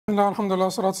Alhamdulillah,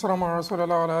 salatu wassalamu ala rasulillah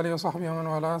wa ala alihi wa sahbihi wa man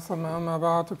wala, thumma amma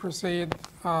ba'd. To proceed,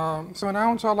 so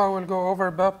now inshallah we'll go over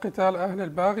Bab Qital Ahl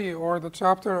al-Baghi, or the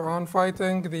chapter on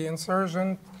fighting the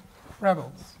insurgent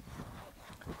rebels.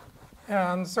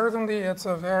 And certainly it's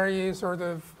a very sort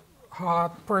of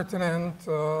hot, pertinent,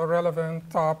 relevant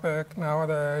topic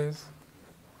nowadays.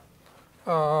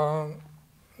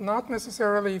 Not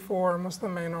necessarily for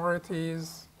Muslim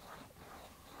minorities,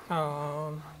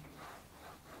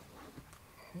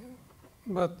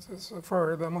 but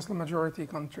for the Muslim majority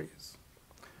countries.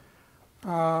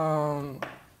 Imām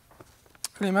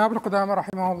al-Qudāmah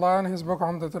rahimahullah, in his book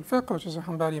Umdat al-Fiqh, which is a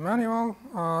Hanbali manual,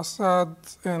 said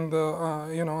in the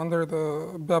under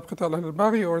the Bab Qital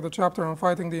al-Baghi, or the chapter on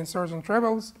fighting the insurgent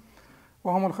rebels,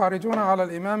 وهم الخارجون على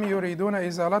الإمام يريدون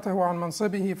إزالته عن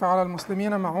منصبه فعلى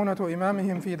المسلمين معونة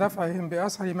إمامهم في دفعهم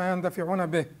بأسهل ما يندفعون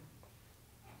به.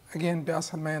 Again,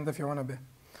 بأسهل ما يندفعون به.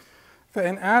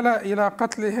 فإن آل إلى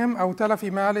قتلهم أو تلف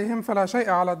مالهم فلا شيء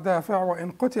على الدافع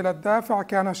وإن قتل الدافع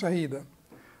كان شهيدا.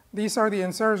 These are the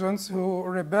insurgents who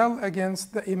rebel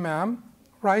against the Imam,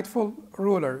 rightful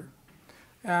ruler.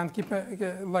 And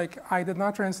I did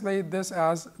not translate this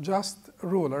as just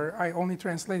ruler. I only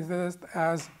translated this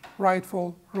as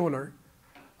rightful ruler.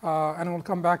 And we'll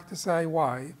come back to say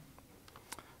why.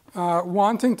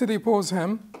 Wanting to depose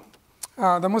him,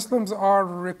 the Muslims are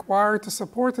required to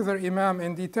support their Imam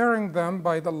in deterring them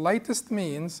by the lightest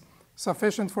means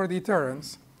sufficient for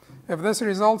deterrence. If this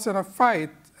results in a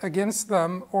fight against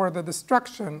them or the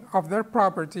destruction of their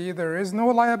property, there is no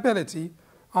liability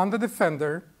on the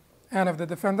defender, and if the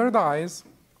defender dies,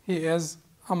 he is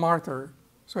a martyr.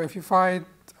 So if you fight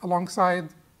alongside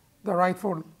the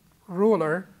rightful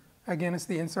ruler against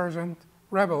the insurgent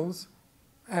rebels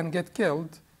and get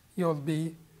killed, you'll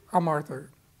be a martyr.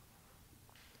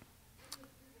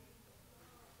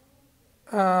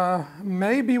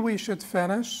 Maybe we should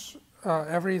finish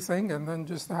everything and then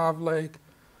just have like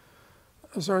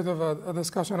a sort of a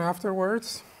discussion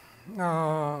afterwards.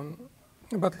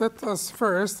 But let us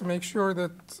first make sure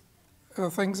that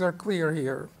things are clear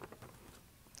here.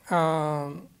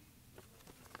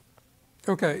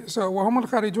 Okay, so وهم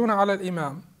الخارجون على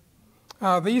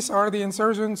الإمام. These are the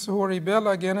insurgents who rebel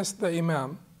against the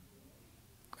Imam.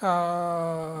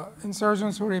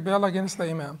 Insurgents who rebel against the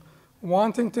Imam,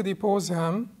 wanting to depose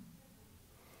him.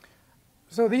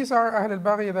 So these are Ahl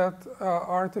al-Baghi that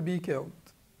are to be killed,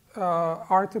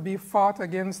 are to be fought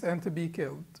against and to be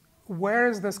killed. Where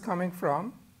is this coming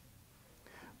from?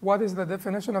 What is the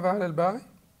definition of Ahl al-Baghi?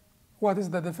 What is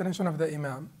the definition of the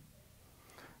Imam?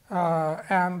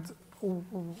 And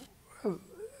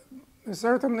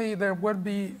certainly there would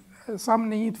be some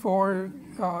need for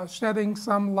shedding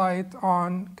some light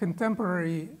on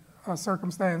contemporary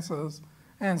circumstances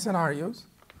and scenarios.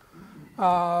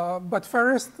 But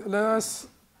first, let us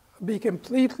be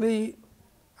completely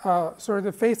sort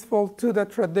of faithful to the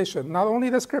tradition, not only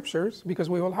the scriptures, because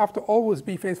we will have to always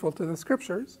be faithful to the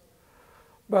scriptures,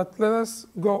 but let us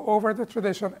go over the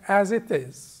tradition as it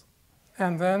is,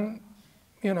 and then,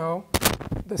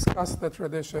 discuss the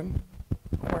tradition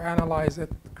or analyze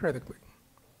it critically.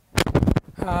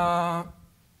 Now,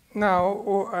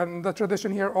 and the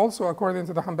tradition here also according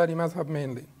to the Hanbali madhab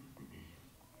mainly.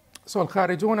 So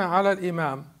al-Kharijuna ala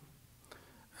al-Imam.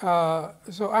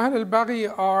 So Ahl al-Baghi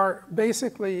are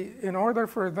basically, in order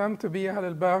for them to be Ahl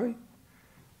al-Baghi,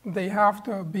 they have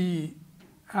to be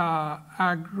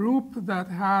a group that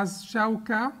has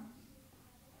shawka,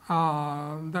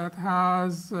 that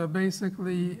has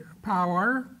basically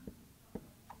power.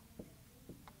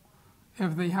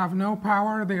 If they have no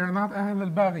power, they are not Ahl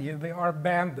al-Baghi, they are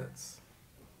bandits.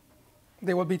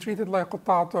 They will be treated like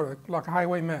Qudāmah, like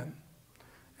highwaymen.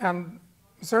 And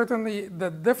certainly the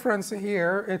difference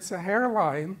here, it's a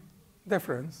hairline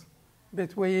difference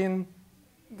between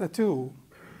the two,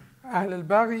 Ahl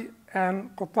al-Baghi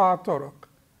and Qudāmah.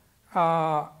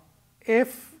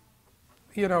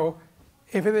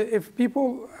 If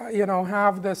people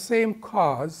have the same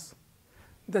cause,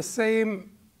 the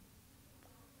same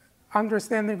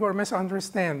understanding or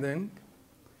misunderstanding,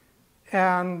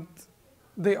 and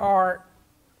they are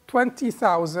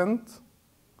 20,000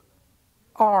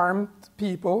 armed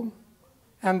people,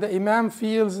 and the Imam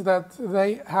feels that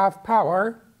they have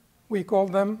power, we call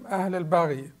them Ahl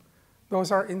al-Baghi.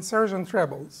 Those are insurgent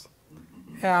rebels.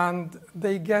 And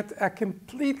they get a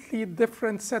completely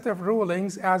different set of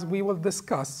rulings, as we will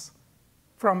discuss,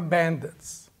 from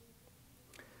bandits.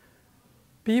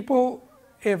 People,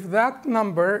 if that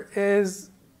number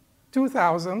is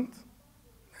 2,000,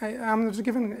 I'm just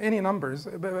giving any numbers,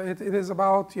 but it is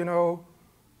about, do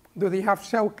they have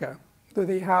shawka? Do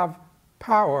they have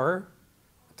power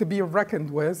to be reckoned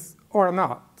with or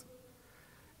not?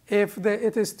 If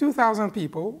it is 2,000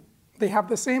 people, they have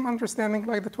the same understanding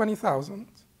like the 20,000.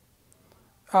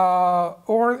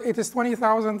 Or it is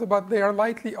 20,000, but they are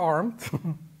lightly armed.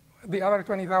 The other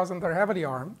 20,000 are heavily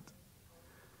armed.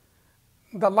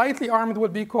 The lightly armed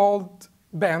would be called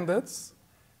bandits.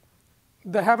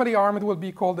 The heavily armed will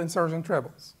be called insurgent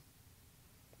rebels.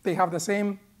 They have the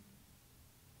same.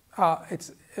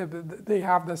 They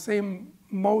have the same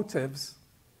motives.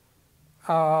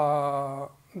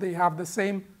 They have the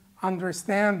same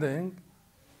understanding.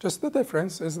 Just the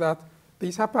difference is that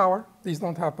these have power, these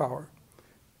don't have power.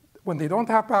 When they don't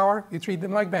have power, you treat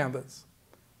them like bandits.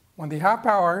 When they have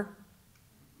power,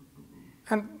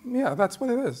 and yeah, that's what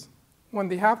it is. When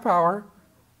they have power,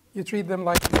 you treat them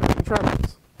like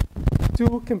rebels.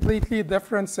 Two completely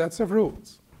different sets of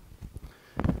rules.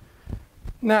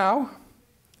 Now,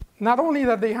 not only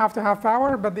that they have to have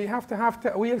power, but they have to have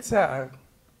ta'wil sa'ir.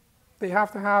 They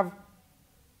have to have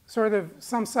sort of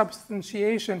some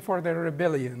substantiation for their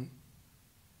rebellion.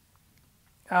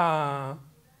 It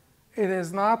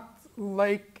is not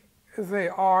like they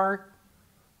are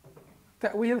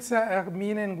ta'wil sa'ir,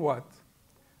 meaning what?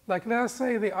 Like, let's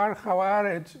say they are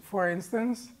khawarij, for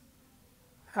instance.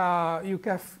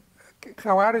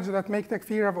 Khawarij that make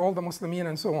takfir of all the Muslimin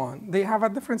and so on. They have a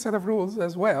different set of rules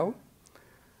as well.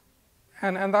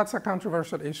 And that's a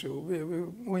controversial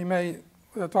issue. We may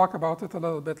talk about it a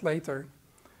little bit later.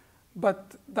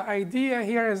 But the idea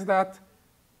here is that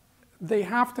they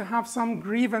have to have some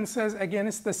grievances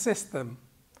against the system.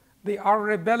 They are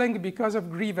rebelling because of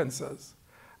grievances.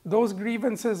 Those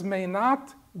grievances may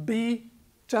not be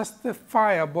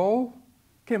justifiable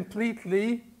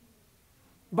completely,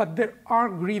 but there are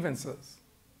grievances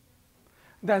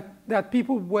that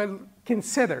people will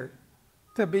consider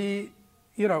to be,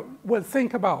 will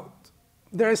think about.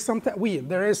 There is some ta'wil,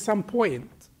 there is some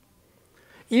point.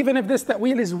 Even if this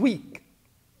ta'wil is weak,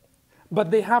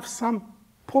 but they have some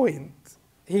point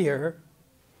here.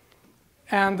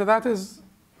 And that is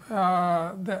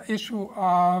the issue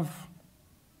of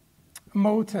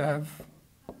motive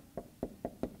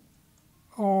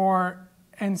or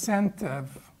incentive,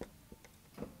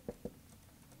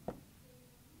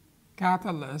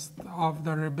 catalyst of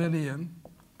the rebellion.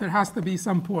 There has to be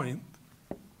some point.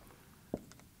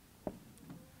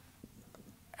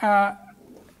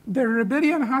 The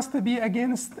rebellion has to be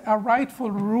against a rightful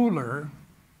ruler.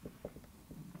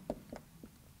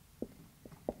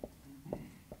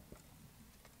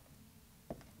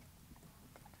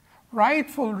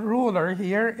 Rightful ruler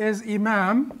here is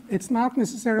Imām. It's not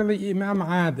necessarily Imam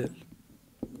Adil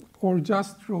or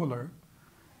just ruler.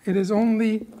 It is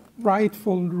only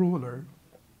rightful ruler.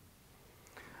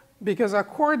 Because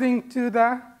according to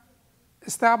the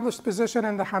established position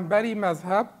in the Hanbali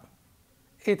madhab,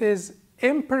 it is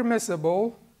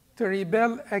impermissible to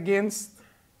rebel against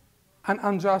an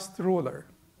unjust ruler,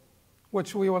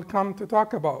 which we will come to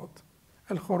talk about.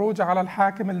 Al-Khuruj ala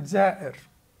al-Hakim al-Ja'ir.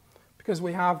 Because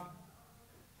we have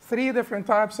three different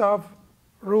types of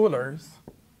rulers.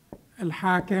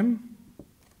 Al-Hakim,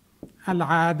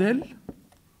 Al-Adil,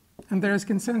 and there is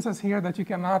consensus here that you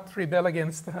cannot rebel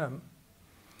against him.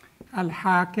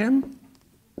 Al-Hakim,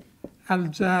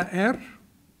 Al-Ja'ir,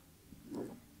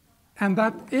 and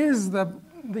that is the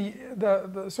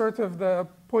sort of the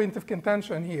point of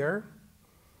contention here.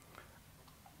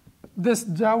 This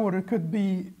jawr could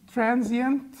be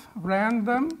transient,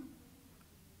 random,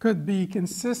 could be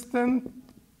consistent,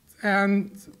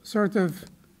 and sort of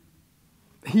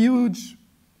huge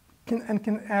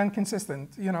and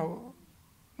consistent.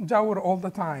 Jawr all the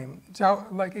time,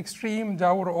 like extreme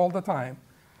jawr all the time.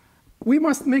 We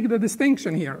must make the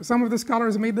distinction here. Some of the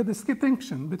scholars made the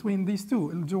distinction between these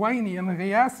two. Al-Juwayni and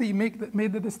Ghiyasi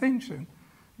made the distinction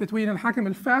between Al-Hakim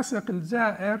al-Fasiq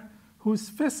al-Ja'ir,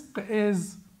 whose fisq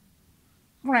is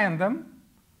random,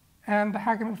 and the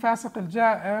Hakim al-Fasiq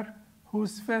al-Ja'ir,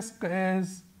 whose fisq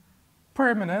is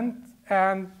permanent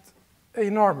and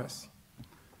enormous.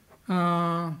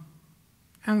 And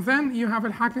then you have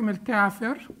Al-Hakim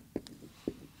al-Kafir,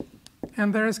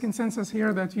 and there is consensus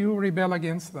here that you rebel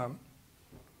against them.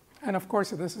 And of course,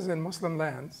 this is in Muslim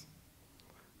lands.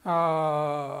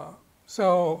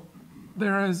 So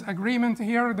there is agreement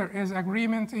here, there is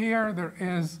agreement here, there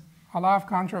is a lot of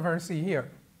controversy here.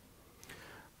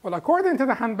 Well, according to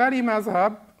the Hanbali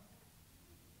madhab,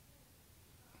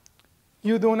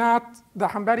 the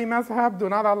Hanbali madhab do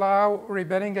not allow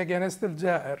rebelling against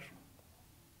al-Ja'ir.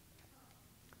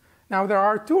 Now, there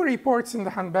are two reports in the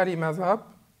Hanbali madhab.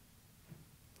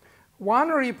 One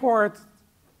report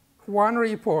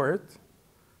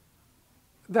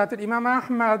that Imam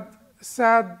Ahmad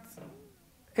said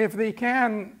if they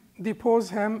can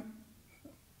depose him,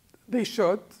 they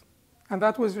should, and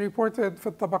that was reported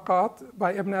في الطبقات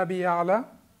by Ibn Abi Ya'la.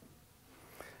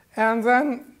 And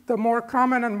then the more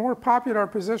common and more popular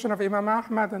position of Imam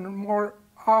Ahmad and more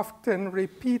often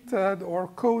repeated or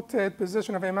quoted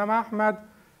position of Imam Ahmad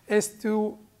is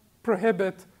to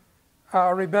prohibit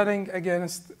rebelling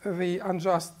against the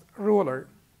unjust ruler.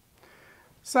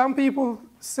 Some people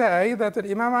say that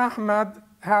Imam Ahmad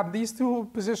had these two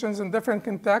positions in different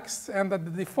contexts and that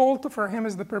the default for him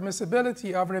is the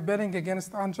permissibility of rebelling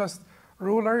against unjust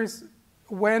rulers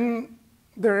when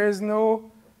there is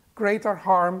no greater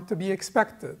harm to be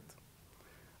expected.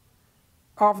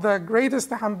 Of the greatest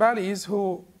Hanbalis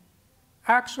who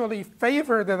actually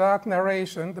favored that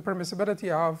narration, the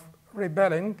permissibility of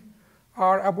rebelling,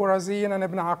 are Abu Razin and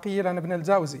Ibn Aqil and Ibn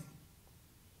al-Jawzi.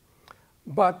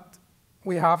 But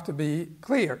we have to be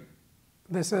clear.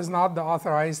 This is not the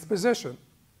authorized position.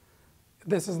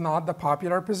 This is not the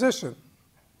popular position.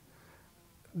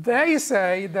 They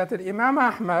say that Imam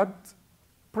Ahmad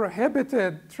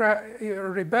prohibited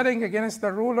rebelling against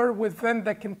the ruler within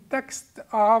the context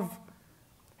of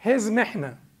his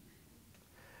mihna.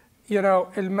 You know,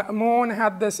 al-Ma'mun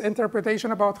had this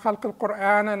interpretation about khalq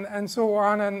al-Quran and so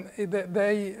on, and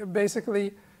they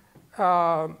basically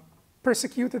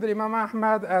persecuted Imam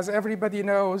Ahmad, as everybody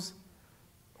knows.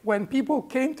 When people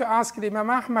came to ask Imam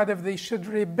Ahmad if they should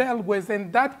rebel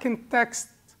within that context,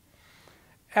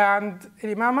 and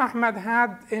Imam Ahmad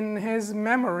had in his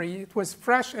memory, it was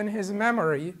fresh in his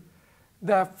memory,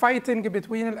 the fighting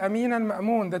between Al-Amin and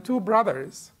Ma'mun, the two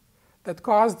brothers, that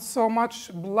caused so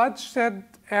much bloodshed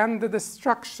and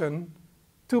destruction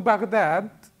to Baghdad,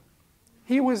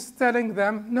 he was telling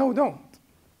them, no, don't.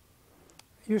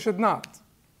 You should not.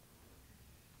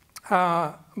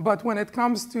 But when it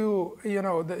comes to, you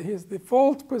know, his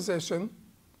default position,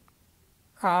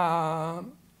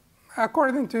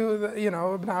 according to the, you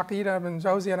know, Ibn Aqil, Ibn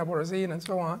Jawzi, and Abu Razin, and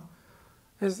so on,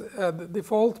 his the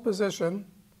default position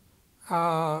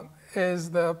is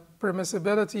the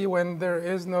permissibility when there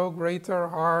is no greater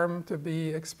harm to be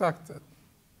expected.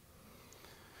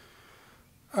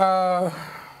 Now,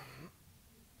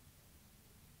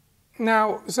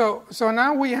 so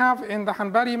now we have in the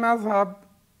Hanbali madhab,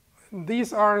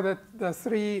 these are the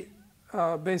three,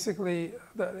 basically,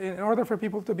 in order for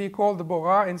people to be called the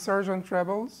bugha, insurgent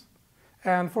rebels,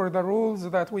 and for the rules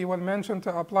that we will mention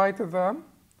to apply to them,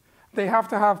 they have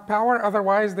to have power,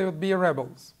 otherwise they would be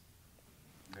rebels.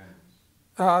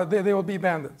 They will be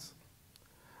bandits.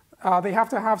 They have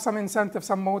to have some incentive,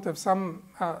 some motive, some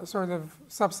sort of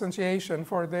substantiation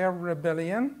for their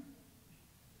rebellion,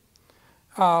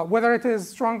 whether it is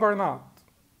strong or not,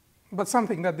 but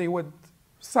something that they would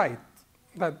cite,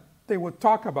 that they would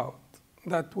talk about,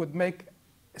 that would make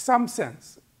some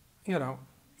sense, you know,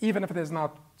 even if it is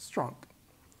not strong.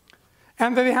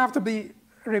 And they have to be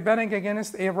rebelling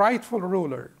against a rightful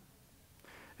ruler.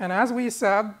 And as we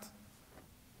said,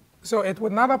 so it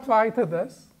would not apply to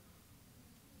this.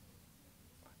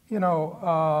 You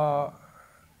know,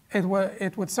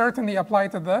 it would certainly apply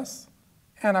to this.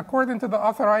 And according to the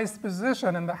authorized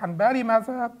position in the Hanbali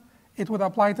madhab, it would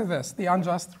apply to this, the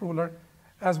unjust ruler,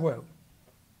 as well.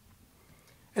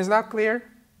 Is that clear?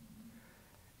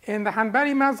 In the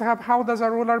Hanbali madhab, how does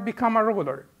a ruler become a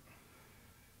ruler?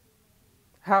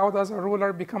 How does a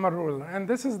ruler become a ruler? And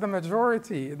this is the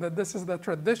majority, this is the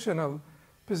traditional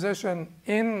position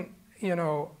in, you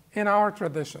know, in our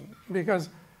tradition, because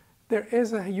there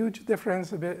is a huge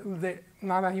difference,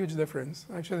 not a huge difference,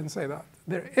 I shouldn't say that.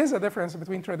 There is a difference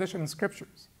between tradition and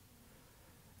scriptures.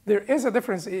 There is a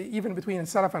difference even between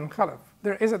Salaf and Khalaf.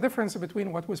 There is a difference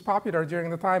between what was popular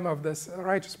during the time of the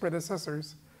righteous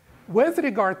predecessors with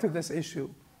regard to this issue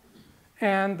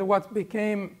and what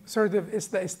became sort of is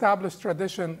the established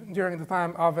tradition during the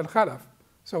time of al-Khalaf.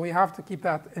 So we have to keep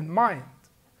that in mind.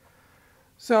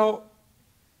 So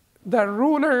the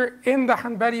ruler in the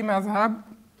Hanbali madhab,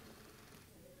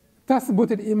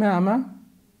 تثبت الإمامة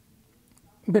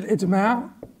بالإجماع,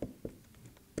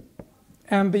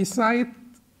 and they cite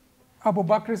Abu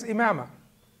Bakr's imamah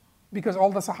because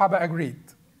all the Sahaba agreed.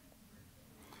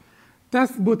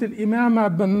 تثبت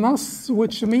الإمامة بالنص,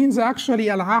 which means actually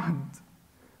al-ahd,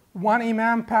 one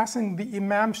imam passing the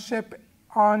imamship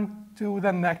on to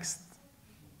the next.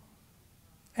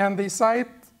 And they cite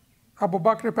Abu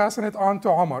Bakr passing it on to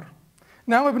Umar.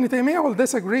 Now Ibn Taymiyyah will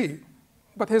disagree,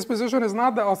 but his position is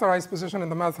not the authorized position in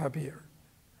the madhab here.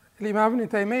 Imam Ibn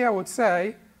Taymiyyah would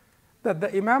say that the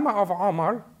imamah of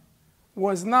Umar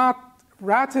was not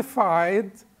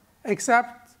ratified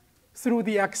except through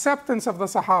the acceptance of the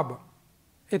Sahaba.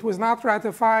 It was not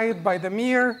ratified by the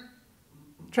mere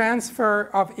transfer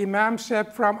of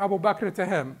imamship from Abu Bakr to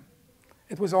him.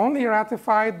 It was only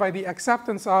ratified by the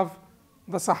acceptance of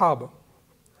the Sahaba.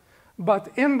 But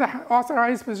in the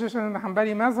authorized position in the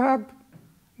Hanbali madhab,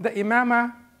 the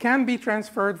imamah can be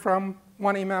transferred from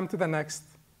one imam to the next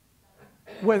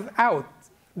without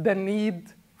the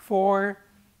need for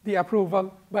the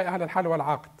approval by Ahl al-Hal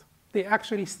wal-Aqd. They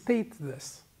actually state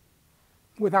this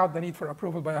without the need for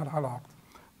approval by Ahl al-Aqd.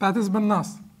 That is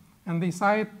bin-Nas. And they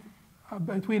cite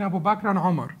between Abu Bakr and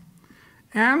Umar.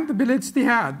 And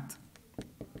bil-Ijtihad.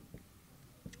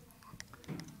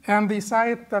 And they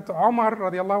cite that Umar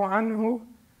radiallahu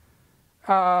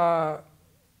anhu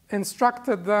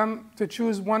instructed them to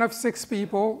choose one of 6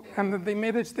 people, and that they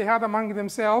made ijtihad among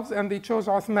themselves, and they chose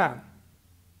Uthman.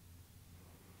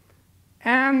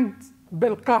 And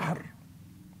bil-Qahr,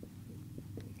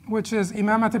 which is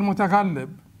imamat al-Mutaghallib,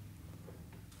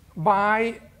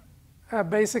 by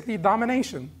basically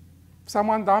domination.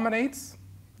 Someone dominates,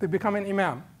 they become an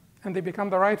imam, and they become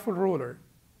the rightful ruler.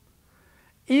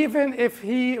 Even if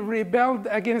he rebelled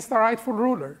against the rightful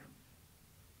ruler,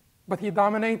 but he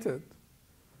dominated.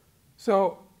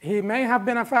 So he may have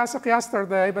been a fasiq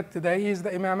yesterday, but today he's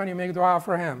the imam and you make dua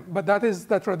for him. But that is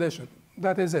the tradition.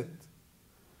 That is it.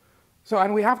 So,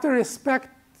 and we have to respect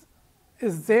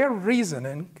their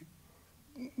reasoning.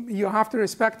 You have to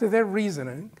respect their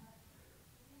reasoning.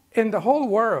 In the whole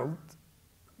world,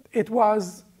 it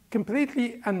was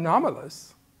completely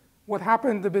anomalous what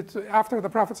happened after the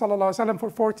Prophet ﷺ for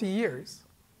 40 years.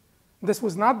 This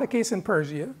was not the case in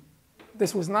Persia.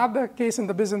 This was not the case in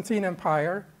the Byzantine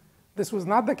Empire. This was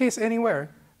not the case anywhere.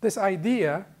 This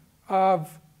idea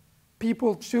of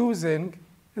people choosing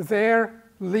their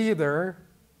leader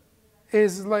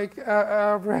is like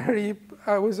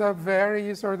was a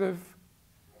very sort of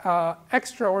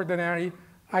extraordinary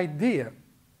idea.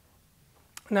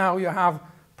 Now you have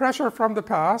pressure from the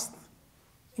past,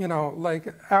 you know,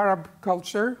 like Arab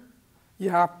culture. You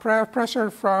have pressure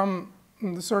from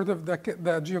the sort of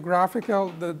the geographical,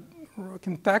 the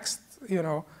context, you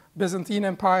know, Byzantine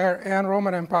Empire and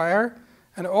Roman Empire,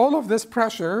 and all of this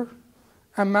pressure,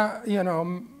 you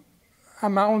know,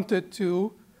 amounted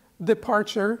to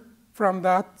departure from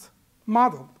that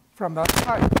model, from that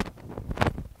type,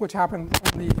 which happened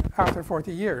only after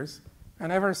 40 years.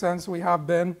 And ever since, we have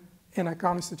been in a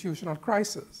constitutional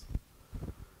crisis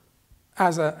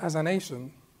as a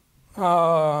nation.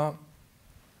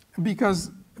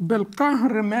 Because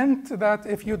bil-Qahr meant that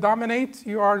if you dominate,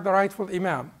 you are the rightful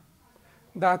imam.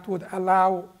 That would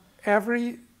allow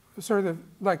every sort of,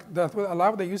 like, that would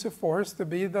allow the use of force to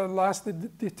be the last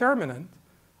determinant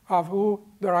of who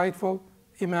the rightful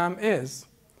imam is.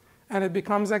 And it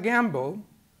becomes a gamble.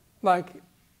 Like,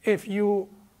 if you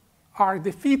are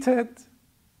defeated,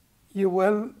 you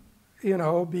will, you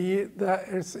know, be the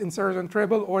insurgent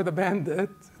rebel or the bandit.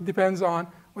 Depends on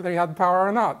whether you had power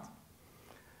or not.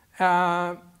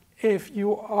 If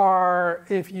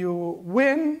you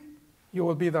win, you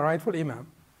will be the rightful imam.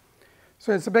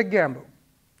 So it's a big gamble.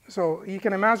 So you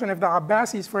can imagine if the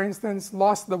Abbasis, for instance,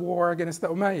 lost the war against the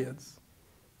Umayyads,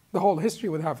 the whole history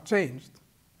would have changed.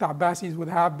 The Abbasis would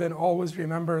have been always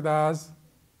remembered as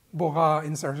Bugha,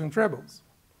 insurgent rebels.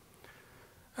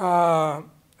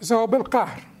 So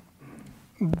bil-Qahr,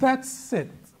 that's it.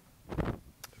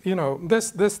 You know,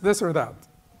 this or that.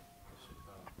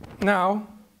 Now,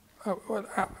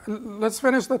 let's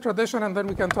finish the tradition and then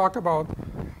we can talk about,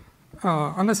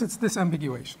 unless it's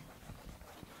disambiguation.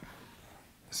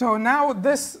 So now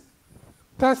this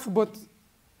tathbut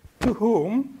to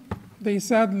whom? They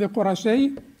said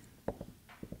لقرشي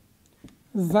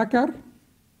ذكر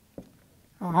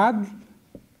عدل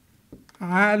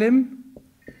عالم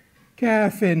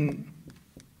كاف.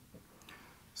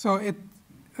 So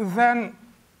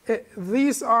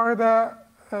these are the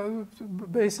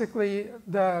basically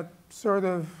the sort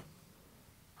of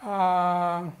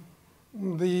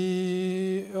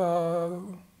the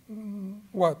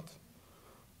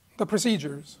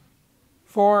procedures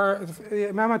for the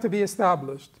imamah to be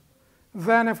established.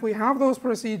 Then if we have those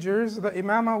procedures, the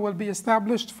imamah will be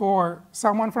established for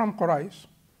someone from Quraysh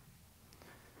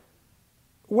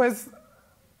with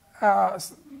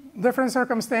different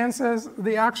circumstances.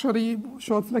 They actually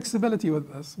showed flexibility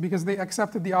with this because they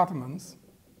accepted the Ottomans.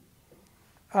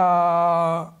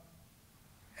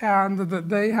 And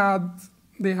they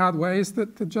had ways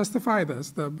to justify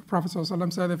this. The Prophet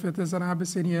ﷺ said if it is an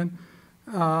Abyssinian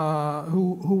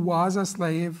who was a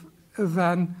slave,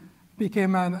 then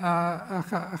became a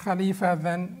khalifa,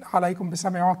 then alaykum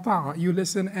bisami wa ta'a, you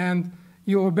listen and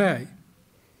you obey.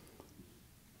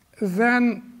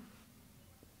 Then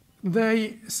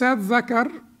they said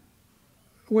zakar,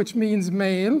 which means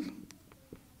male,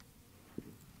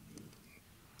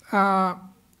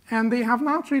 And they have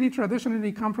not really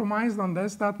traditionally compromised on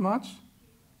this that much.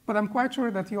 But I'm quite sure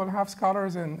that you'll have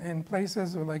scholars in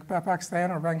places like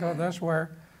Pakistan or Bangladesh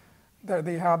where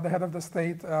they had the head of the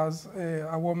state as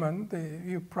a woman.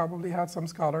 You probably had some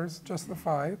scholars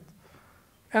justify it.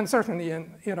 And certainly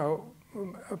in,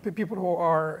 people who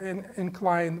are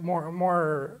inclined,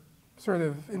 more sort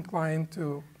of inclined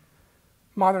to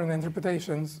modern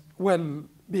interpretations will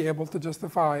be able to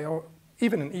justify, or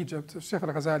even in Egypt, Sheikh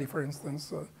al-Ghazali, for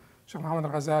instance, Sheikh Muhammad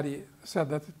al-Ghazali said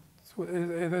that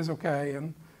it is okay,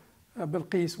 and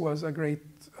Bilqis was a great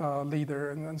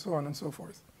leader, and so on and so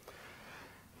forth.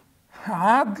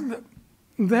 Adl,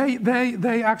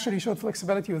 they actually showed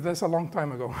flexibility with this a long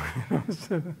time ago,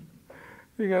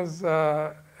 because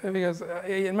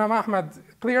Imam Ahmad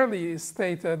clearly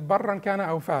stated, "Barran kana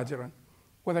aw fajiran,"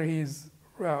 whether he's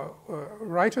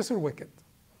righteous or wicked.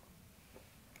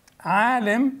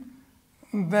 Alim,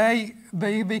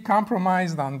 they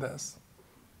compromised on this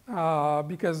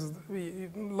because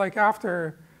like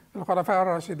after al-Khulafa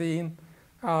al-Rashidin,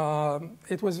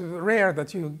 it was rare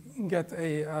that you get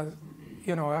a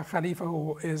Khalifa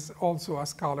who is also a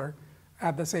scholar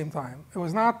at the same time. It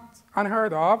was not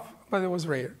unheard of, but it was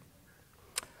rare.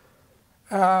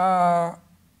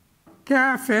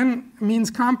 Kafin means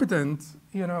competent,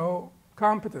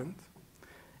 competent.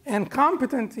 And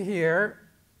competent here,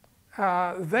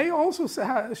 they also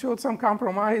showed some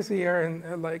compromise here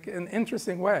in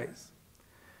interesting ways.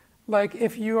 Like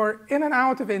if you're in and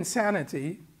out of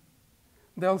insanity,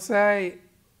 they'll say,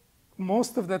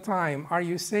 most of the time, are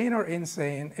you sane or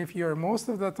insane? If you're most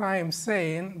of the time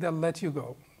sane, they'll let you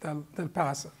go. They'll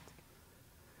pass it.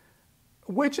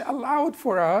 Which allowed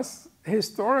for us,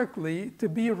 historically, to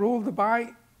be ruled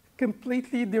by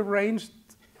completely deranged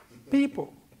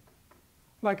people.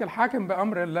 Like Al-Hakim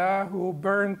bi-Amrillah, who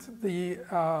burnt the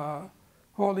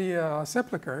Holy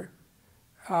Sepulchre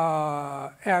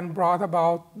and brought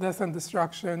about death and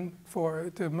destruction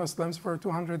to Muslims for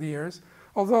 200 years.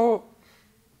 Although,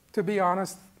 to be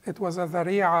honest, it was a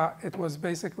dhari'a, it was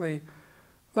basically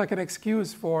like an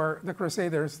excuse for the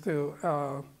Crusaders to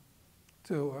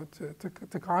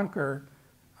conquer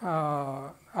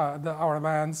our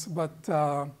lands, but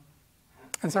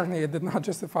and certainly it did not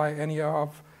justify any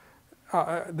of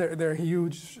their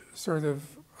huge sort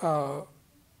of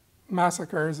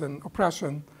massacres and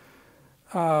oppression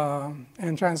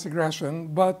and transgression.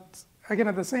 But again,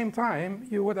 at the same time,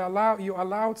 you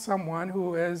allowed someone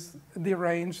who is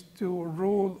deranged to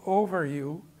rule over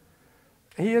you.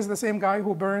 He is the same guy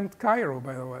who burned Cairo,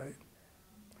 by the way.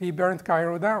 He burned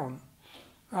Cairo down.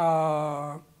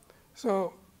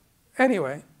 So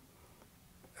anyway,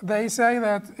 they say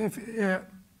that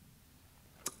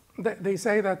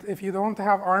if you don't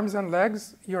have arms and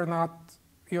legs, you're not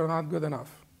good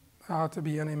enough to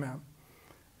be an imam.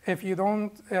 If you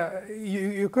don't,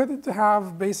 you could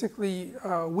have basically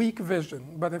weak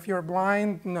vision, but if you're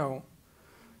blind, no.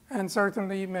 And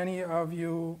certainly many of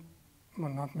you, well,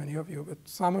 not many of you, but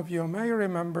some of you may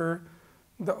remember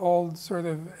the old sort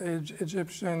of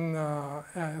Egyptian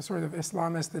sort of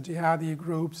Islamist jihadi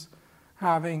groups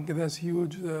having this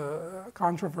huge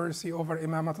controversy over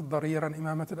Imamat al-Darir and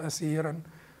Imamat al-Asir, and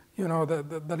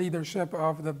the leadership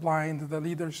of the blind, the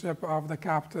leadership of the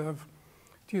captive.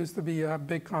 It used to be a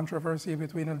big controversy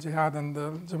between al-Jihad and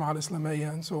the Jama'ah al-Islamiyya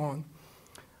and so on.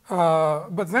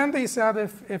 But then they said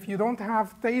if you don't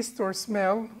have taste or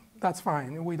smell, that's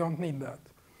fine. We don't need that.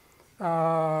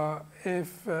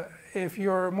 If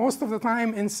you're most of the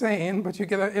time insane, but you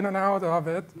get in and out of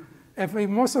it, if you're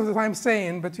most of the time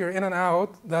sane, but you're in and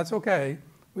out, that's okay.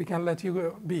 We can let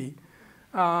you be.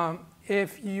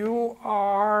 If you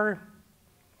are,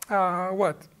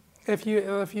 If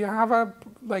you have a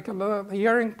little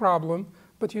hearing problem,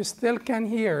 but you still can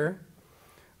hear,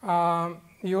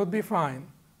 you'll be fine.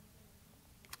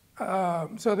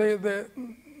 So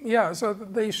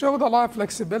they showed a lot of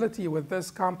flexibility with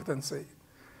this competency.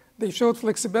 They showed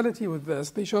flexibility with this.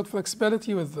 They showed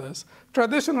flexibility with this.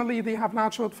 Traditionally, they have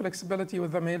not showed flexibility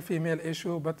with the male-female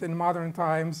issue, but in modern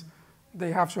times,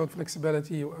 they have showed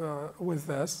flexibility with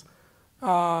this.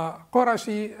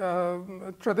 Qurashi,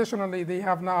 traditionally, they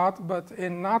have not, but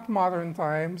in not modern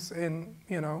times,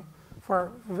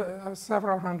 for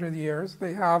several hundred years,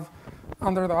 they have,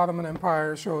 under the Ottoman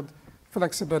Empire, showed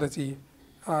flexibility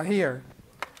here.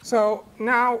 So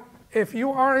now, if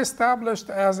you are established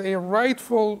as a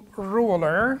rightful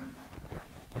ruler,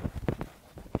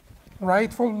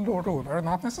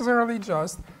 not necessarily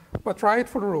just, but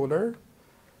rightful ruler,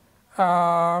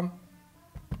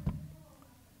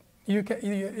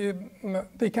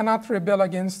 they cannot rebel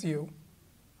against you.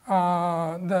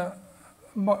 And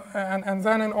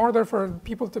then in order for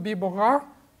people to be bugha,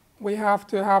 We have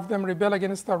to have them rebel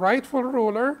against the rightful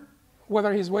ruler,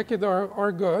 whether he's wicked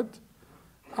or good.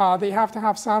 They have to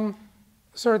have some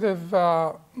sort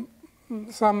of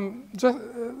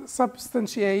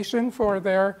substantiation for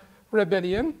their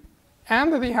rebellion,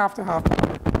 and they have to have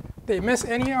power. They miss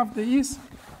any of these,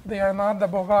 they are not the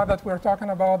bugha that we're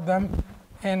talking about them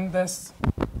in this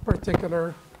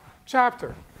particular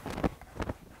chapter.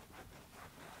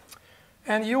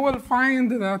 And you will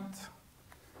find that,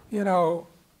 you know,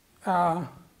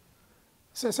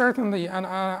 so certainly, and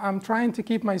I'm trying to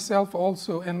keep myself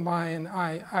also in line.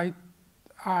 I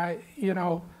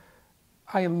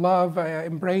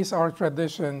embrace our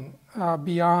tradition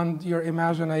beyond your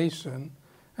imagination,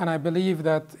 and I believe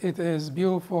that it is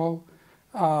beautiful.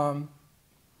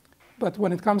 But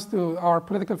when it comes to our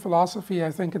political philosophy,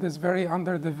 I think it is very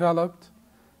underdeveloped,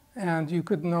 and you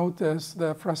could notice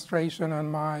the frustration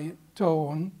in my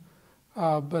tone.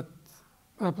 But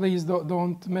please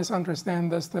don't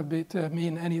misunderstand this to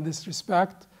mean any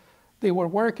disrespect. They were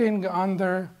working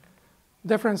under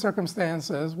different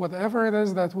circumstances. Whatever it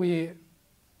is that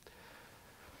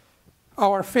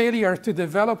our failure to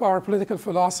develop our political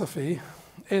philosophy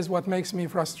is what makes me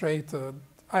frustrated.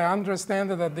 I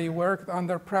understand that they worked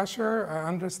under pressure. I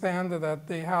understand that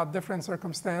they had different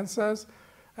circumstances.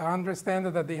 I understand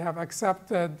that they have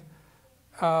accepted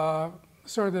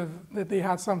that they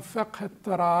had some fiqh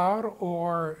al-tarar,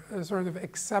 or sort of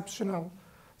exceptional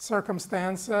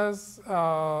circumstances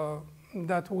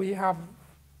that we have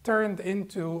turned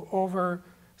into over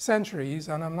centuries.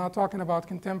 And I'm not talking about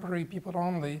contemporary people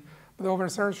only, but over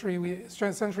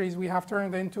centuries we have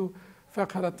turned into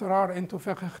fiqh al-tarar into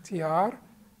fiqh ikhtiyar.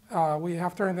 We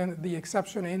have turned the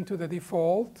exception into the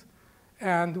default,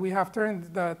 and we have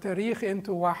turned the tarikh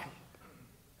into wahy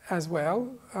as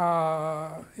well.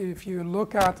 If you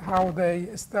look at how they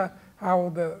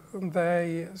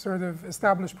sort of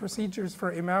establish procedures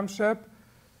for imamship,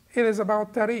 it is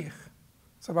about tarikh.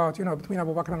 It's about, between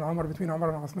Abu Bakr and Umar, between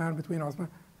Umar and Uthman, between Uthman,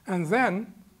 and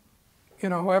then,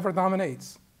 whoever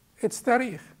dominates. It's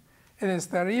tarikh. It is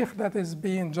tarikh that is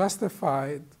being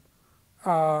justified.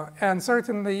 And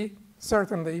certainly,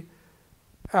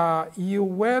 you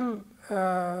will,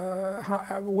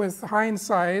 with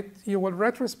hindsight, you will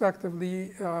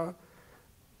retrospectively,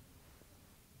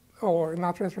 or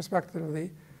not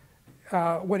retrospectively,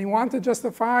 when you want to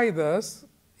justify this,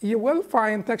 you will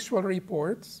find textual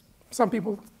reports. Some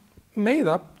people made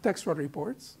up textual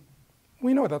reports.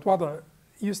 We know that WADA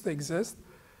used to exist.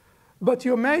 But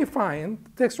you may find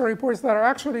textual reports that are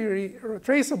actually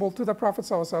traceable to the Prophet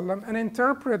ﷺ and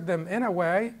interpret them in a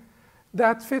way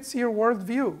that fits your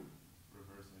worldview.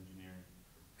 Reverse engineering.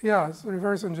 Yes,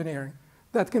 reverse engineering.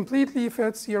 That completely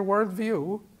fits your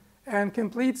worldview and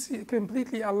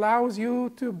completely allows you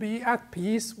to be at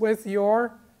peace with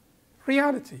your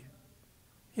reality.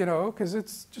 Because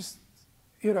it's just,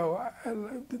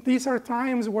 these are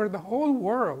times where the whole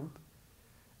world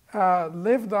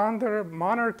lived under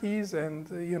monarchies, and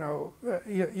the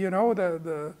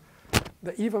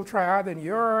evil triad in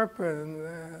Europe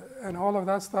and all of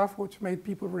that stuff, which made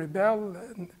people rebel.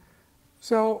 And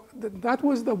so that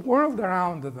was the world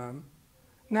around them.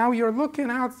 Now you're looking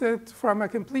at it from a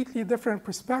completely different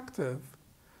perspective.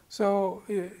 So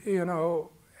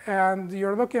and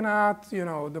you're looking at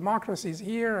democracies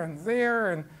here and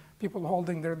there, and people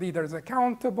holding their leaders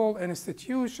accountable,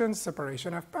 institutions,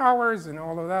 separation of powers, and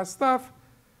all of that stuff.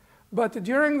 But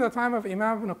during the time of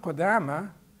Imam ibn Qudāmah,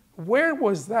 where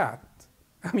was that?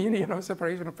 I mean,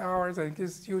 separation of powers and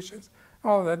institutions,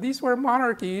 all of that. These were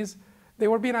monarchies. They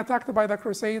were being attacked by the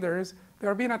Crusaders. They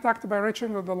were being attacked by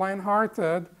Richard the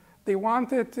Lion-Hearted. They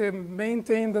wanted to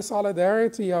maintain the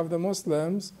solidarity of the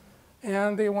Muslims,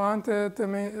 and they wanted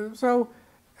to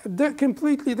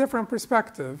completely different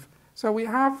perspective. So we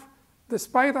have,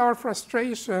 despite our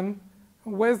frustration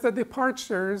with the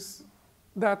departures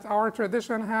that our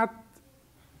tradition had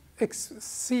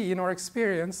seen or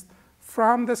experienced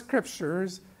from the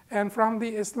scriptures and from the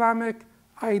Islamic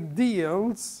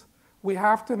ideals, we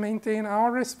have to maintain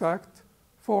our respect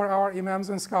for our imams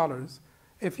and scholars.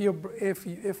 If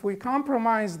we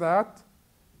compromise that,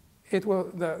 it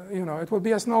will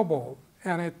be a snowball,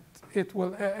 and it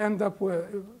will end up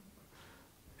with,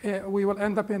 we will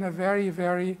end up in a very,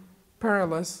 very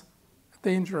perilous,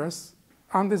 dangerous,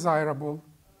 undesirable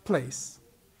place.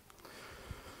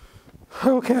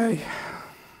 Okay.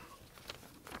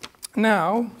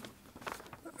 Now,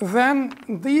 then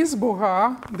these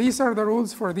bugha, these are the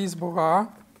rules for these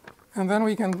bugha, and then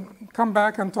we can come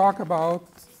back and talk about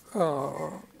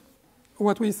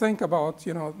what we think about,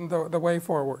 the way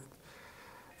forward.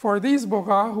 For these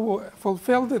bugha who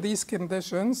fulfilled these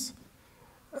conditions,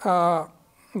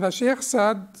 the Sheikh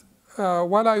said,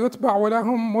 ولا يتبع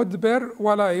لهم مدبر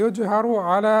ولا يجهر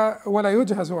على ولا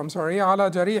يجهز على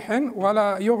جريح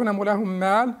ولا يغنم لهم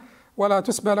مال ولا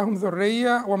تسبى لهم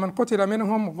ذرية ومن قتل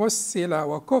منهم غسل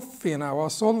وكفن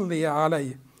وصلي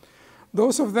عليه.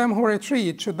 Those of them who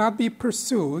retreat should not be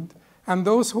pursued, and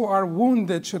those who are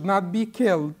wounded should not be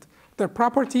killed. Their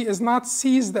property is not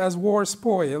seized as war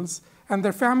spoils, and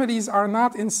their families are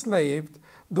not enslaved.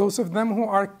 Those of them who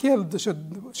are killed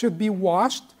should be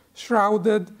washed,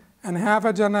 shrouded, and have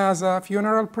a janazah,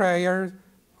 funeral prayer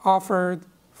offered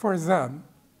for them.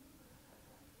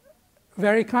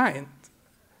 Very kind,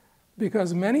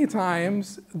 because many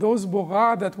times those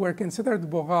bugha that were considered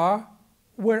bugha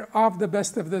were of the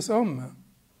best of this ummah.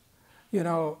 You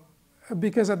know,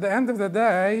 because at the end of the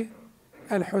day,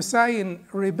 Al-Husayn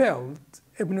rebelled,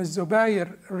 Ibn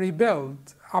al-Zubayr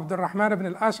rebelled, Abd al-Rahman ibn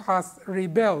al-Ash'ath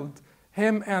rebelled,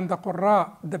 him and the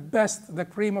Qurra, the best, the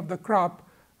cream of the crop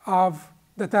of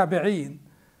the Tabi'een.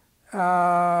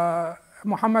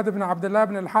 Muhammad ibn Abdullah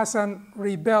ibn al-Hasan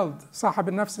rebelled, Sahib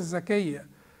al-Nafs al-Zakiyya,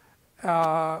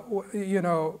 you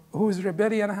know, whose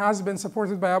rebellion has been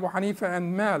supported by Abu Hanifa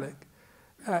and Malik.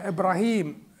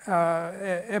 Ibrahim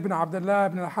ibn Abdullah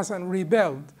ibn al-Hasan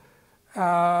rebelled.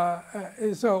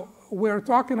 So we're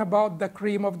talking about the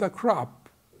cream of the crop,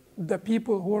 the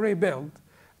people who rebelled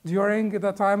during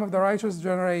the time of the righteous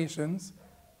generations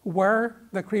were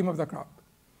the cream of the crop.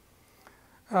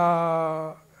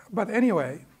 But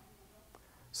anyway,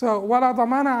 so ولا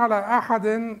ضمان على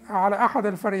أحد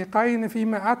الفريقين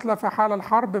فيما أتلف حال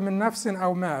الحرب من نفس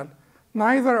أو مال.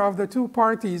 Neither of the two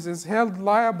parties is held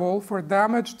liable for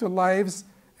damage to lives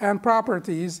and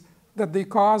properties that they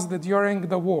caused during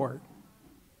the war.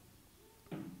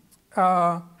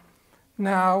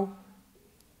 Now,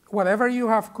 whatever you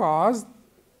have caused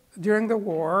during the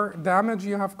war, damage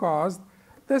you have caused,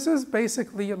 this is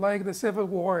basically like the Civil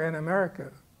War in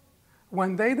America.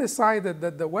 When they decided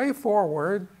that the way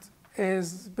forward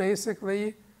is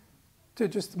basically to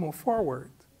just move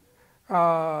forward.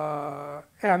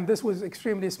 And this was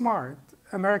extremely smart.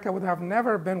 America would have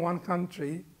never been one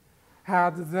country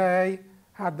had they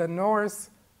had the North,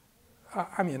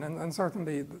 I mean, and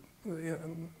certainly,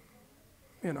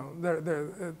 you know,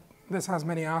 this has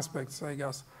many aspects, I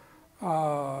guess.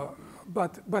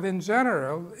 But in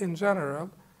general,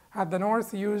 had the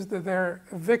North used their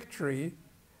victory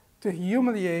to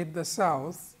humiliate the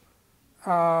South,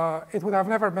 it would have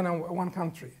never been one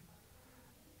country.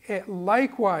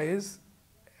 Likewise,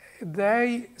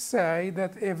 they say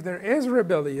that if there is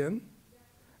rebellion,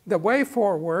 the way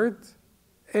forward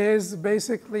is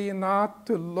basically not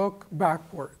to look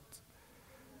backward.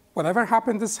 Whatever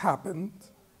happened has happened.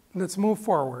 Let's move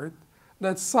forward.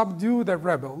 Let's subdue the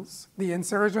rebels, the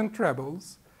insurgent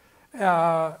rebels,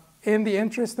 in the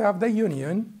interest of the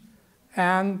Union,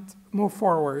 and move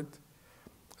forward.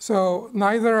 So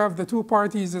neither of the two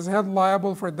parties is held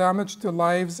liable for damage to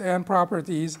lives and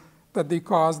properties that they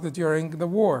caused during the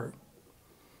war.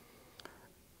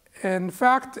 In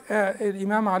fact,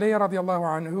 Imam Ali radiallahu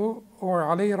anhu, or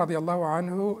Ali radiallahu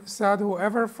anhu, said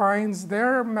whoever finds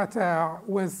their mata'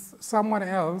 with someone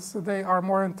else, they are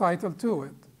more entitled to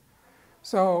it.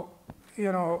 So,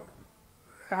 you know,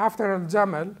 after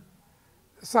al-Jamal,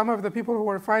 some of the people who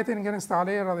were fighting against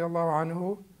Ali radiallahu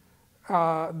anhu,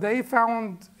 they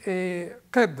found a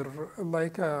qidr,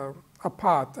 like a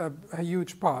pot, a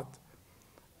huge pot,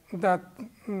 that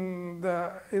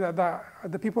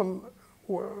the people,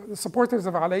 the supporters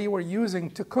of Ali were using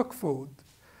to cook food.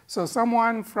 So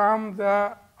someone from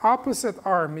the opposite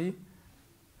army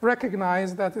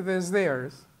recognized that it is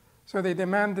theirs. So they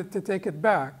demanded to take it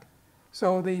back.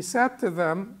 So they said to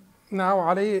them, now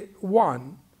Ali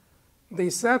won. They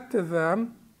said to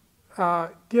them,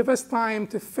 give us time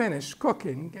to finish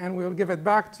cooking and we'll give it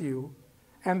back to you.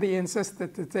 And they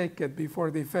insisted to take it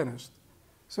before they finished.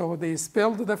 So they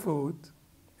spilled the food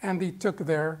and they took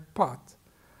their pot.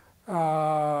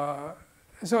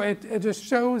 So it just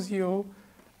shows you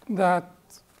that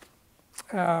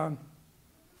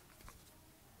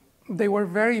they were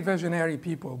very visionary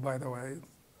people, by the way,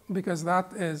 because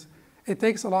it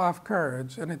takes a lot of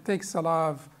courage and it takes a lot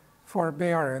of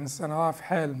forbearance and a lot of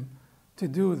hilm to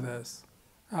do this.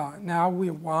 Now we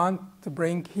want to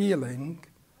bring healing,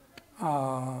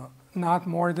 not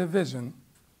more division.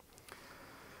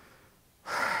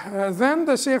 Then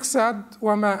the Sheikh said,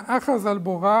 وَمَا أَخَذَ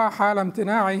الْبُغَاءَ حَالَ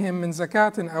امْتِنَاعِهِمْ مِنْ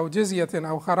زَكَاةٍ أَوْ جِزْيَةٍ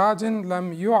أَوْ خَرَاجٍ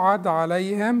لَمْ يُعَدْ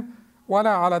عَلَيْهِمْ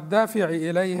وَلَا عَلَى الدَّافِعِ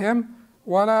إِلَيْهِمْ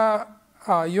وَلَا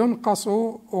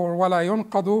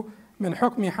يُنْقَضُ مِنْ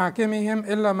حُكْمِ حَاكِمِهِمْ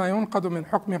إِلَّا مَا يُنْقَضُ مِنْ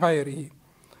حُكْمِ غَيْرِهِ.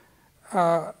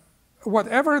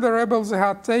 whatever the rebels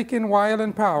had taken while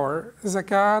in power,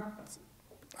 zakat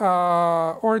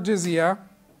or jizya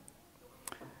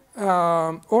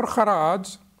or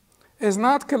kharaj, is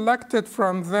not collected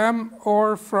from them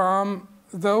or from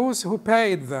those who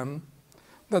paid them.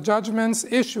 The judgments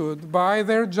issued by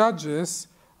their judges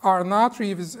are not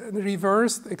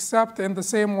reversed except in the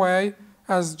same way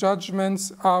as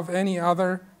judgments of any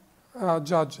other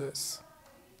judges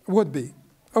would be.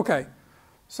 Okay,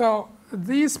 so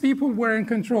these people were in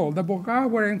control. The Bugha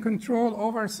were in control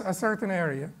over a certain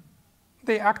area.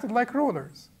 They acted like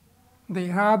rulers. They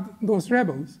had those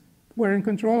rebels were in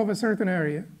control of a certain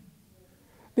area.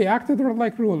 They acted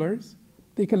like rulers.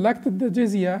 They collected the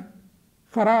jizya,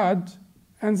 kharaj,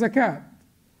 and zakat.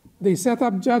 They set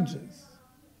up judges.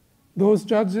 Those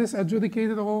judges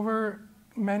adjudicated over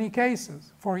many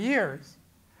cases for years.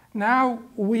 Now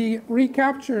we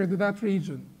recaptured that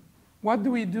region. What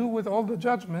do we do with all the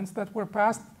judgments that were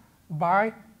passed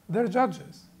by their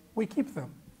judges? We keep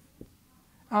them.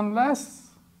 Unless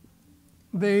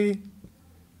they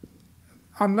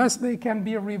can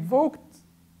be revoked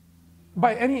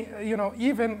by any,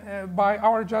 even by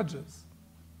our judges.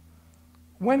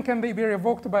 When can they be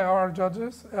revoked by our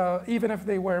judges, even if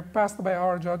they were passed by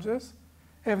our judges?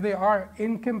 If they are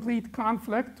in complete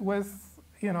conflict with,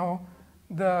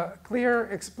 the clear,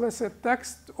 explicit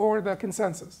text or the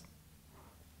consensus.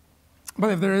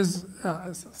 But if there is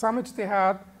some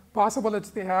ijtihad, possible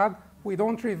ijtihad, we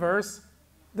don't reverse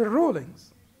the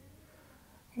rulings.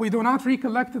 We do not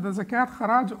recollect the zakat,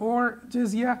 kharaj, or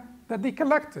jizya that they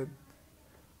collected.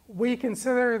 We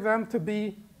consider them to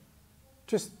be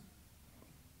just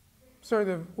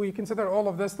we consider all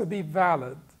of this to be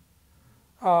valid.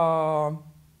 Now,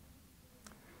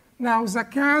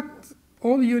 zakat,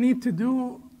 all you need to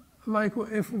do, like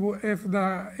if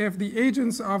the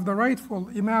agents of the rightful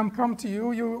imam come to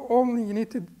you, you only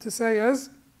need to say is,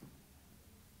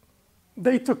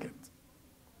 they took it.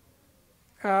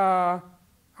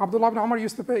 Abdullah ibn Umar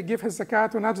used to give his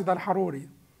zakat to Najd al-Haruri,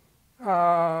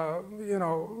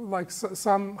 like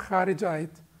some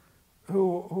Kharijite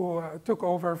who took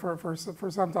over for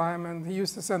some time, and he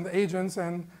used to send agents,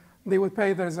 and they would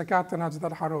pay their zakat to Najd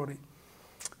al-Haruri.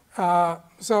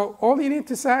 So all you need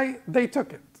to say, they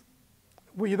took it.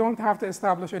 You don't have to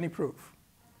establish any proof.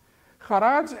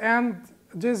 Kharaj and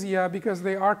jizya, because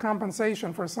they are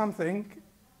compensation for something,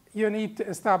 you need to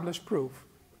establish proof.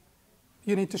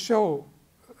 You need to show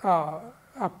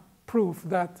a proof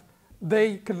that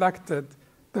they collected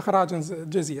the kharaj and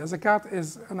jizya. Zakat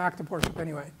is an act of worship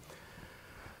anyway.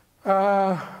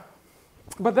 But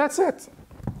that's it.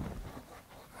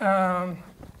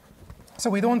 So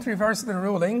we don't reverse the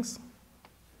rulings,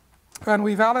 and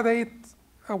we validate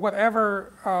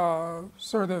whatever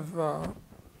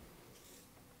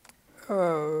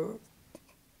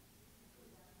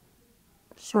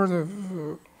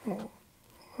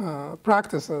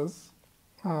practices,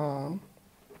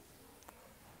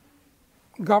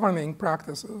 governing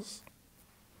practices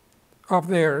of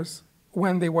theirs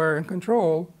when they were in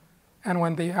control and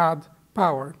when they had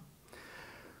power.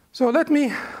 So let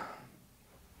me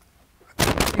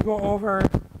go over,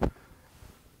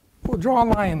 we'll draw a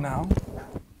line now.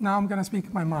 Now I'm going to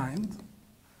speak my mind.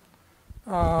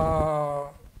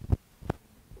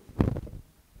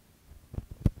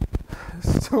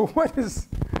 So what is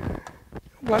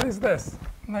this?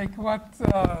 Like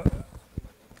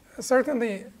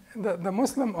certainly the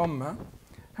Muslim Ummah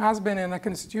has been in a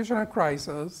constitutional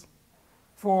crisis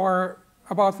for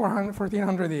about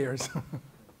 1400 years.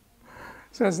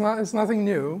 So it's nothing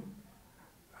new.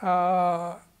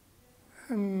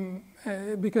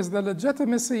 Because the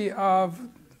legitimacy of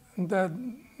the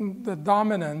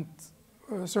dominant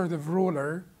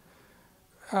ruler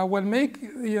will make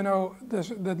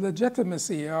the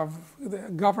legitimacy of the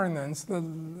governance, the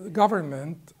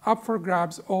government, up for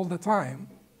grabs all the time.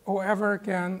 Whoever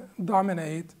can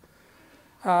dominate,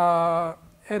 and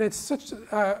it's such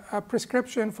a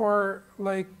prescription for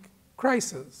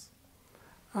crisis.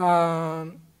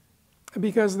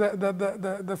 Because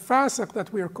the fasiq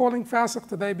that we are calling fasiq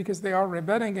today, because they are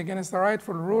rebelling against the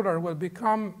rightful ruler, will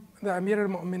become the Amir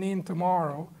al-Mu'mineen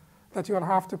tomorrow, that you'll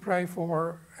have to pray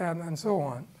for, and so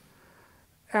on.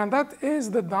 And that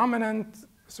is the dominant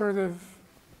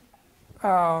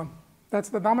that's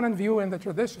the dominant view in the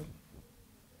tradition.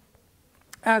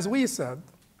 As we said,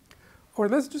 or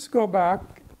let's just go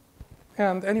back,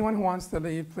 and anyone who wants to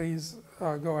leave, please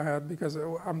go ahead, because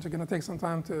I'm just going to take some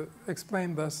time to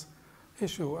explain this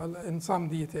issue in some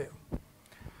detail.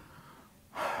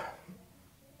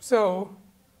 So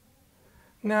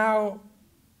now,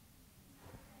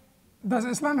 does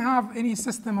Islam have any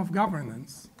system of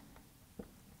governance?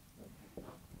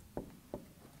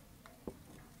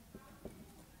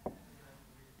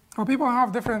 Now, people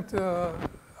have different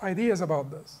ideas about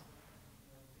this.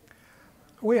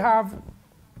 We have,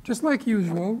 just like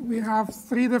usual, we have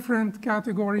three different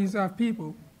categories of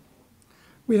people.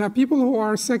 We have people who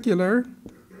are secular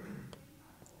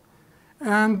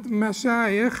and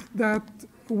mashayikh that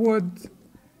would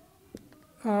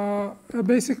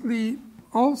basically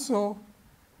also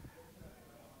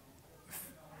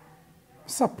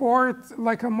support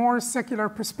like a more secular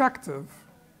perspective.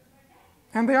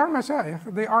 And they are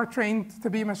mashayikh. They are trained to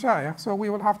be mashayikh, so we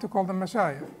will have to call them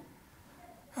mashayikh.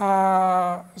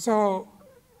 So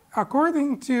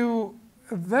according to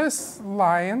this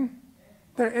line,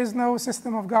 there is no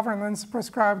system of governance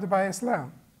prescribed by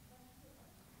Islam.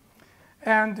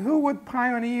 And who would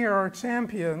pioneer or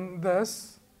champion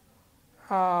this?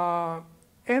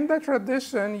 In the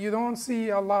tradition, you don't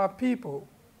see a lot of people.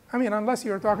 I mean, unless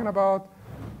you're talking about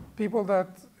people that,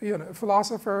 you know,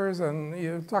 philosophers, and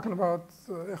you're talking about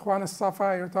Ikhwan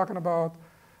al-Safa, you're talking about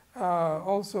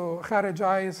also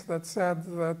Kharijis that said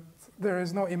that there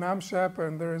is no imamship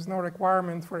and there is no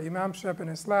requirement for imamship in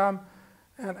Islam,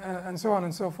 and so on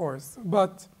and so forth.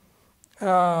 But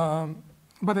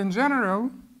in general,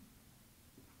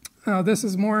 this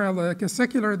is more like a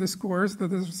secular discourse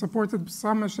that is supported by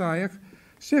some mashayikh.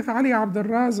 Sheikh Ali Abdul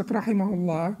Raziq,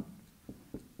 rahimahullah,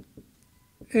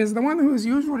 is the one who is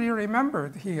usually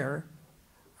remembered here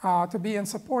to be in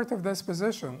support of this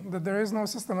position, that there is no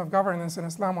system of governance in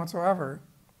Islam whatsoever.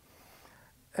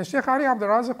 Sheikh Ali Abdul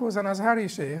Raziq was an Azhari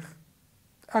sheikh,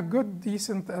 a good,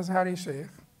 decent Azhari sheikh,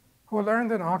 who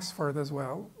learned in Oxford as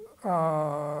well,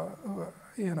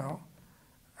 you know.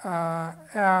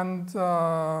 And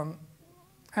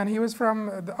he was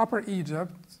from the Upper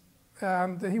Egypt,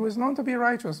 and he was known to be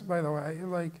righteous, by the way.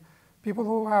 Like, people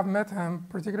who have met him,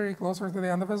 particularly closer to the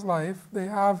end of his life, they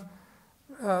have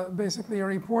basically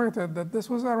reported that this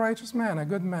was a righteous man, a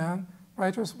good man,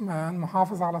 righteous man,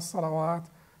 muhafiz ala salawat,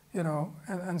 you know,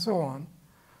 and so on.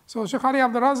 So Sheikh Ali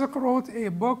Abdul Raziq wrote a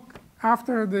book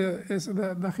after the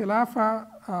Khilafah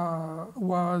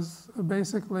was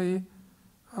basically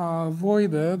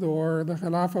voided, or the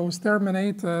Khilafah was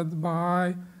terminated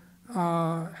by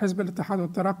Hizb al-Ittihad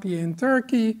al-Taraqi in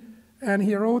Turkey, and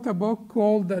he wrote a book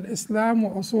called Al-Islam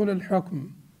wa Usul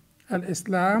al-Hukm.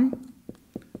 Al-Islam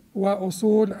wa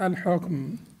Usul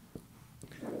al-Hukm.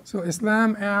 So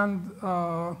Islam and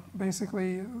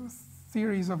basically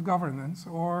theories of governance,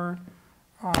 or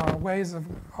ways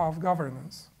of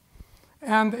governance.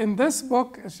 And in this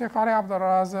book, Sheikh Ali Abdul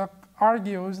Raziq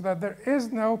argues that there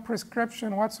is no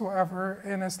prescription whatsoever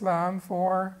in Islam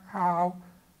for how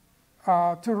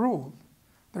to rule.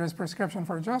 There is prescription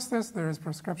for justice, there is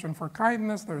prescription for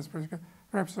kindness, there is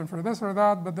prescription for this or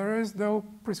that, but there is no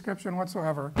prescription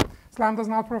whatsoever. Islam does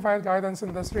not provide guidance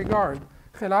in this regard.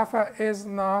 Khilafah is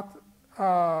not,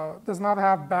 does not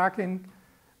have backing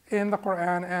in the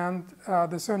Quran and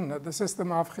the Sunnah. The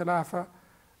system of Khilafah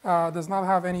does not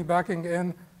have any backing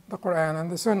in the Quran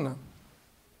and the Sunnah.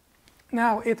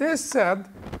 Now, it is said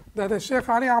that the Sheikh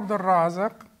Ali Abdul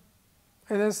Raziq,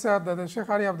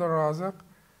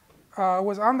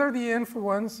 was under the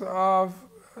influence of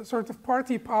sort of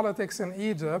party politics in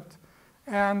Egypt,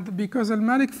 and because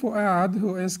al-Malik Fuad,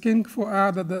 who is King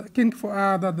Fuad at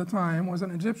the time, was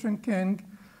an Egyptian king,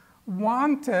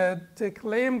 wanted to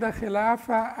claim the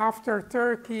Khilafah after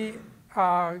Turkey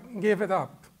gave it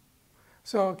up.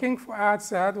 So King Fuad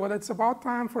said, well, it's about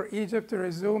time for Egypt to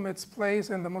resume its place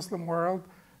in the Muslim world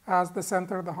as the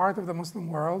center, the heart of the Muslim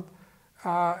world.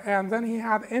 And then he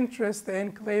had interest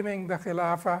in claiming the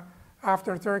Khilafah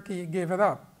after Turkey gave it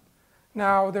up.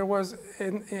 Now, there was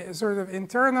sort of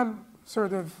internal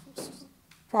sort of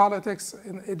politics,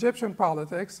 in Egyptian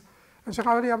politics, and Sheikh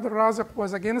Ali Abdul Raziq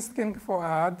was against King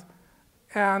Fuad,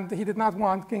 and he did not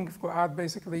want King Fuad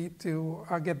basically to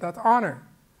get that honor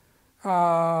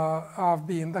of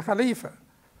being the Khalifa.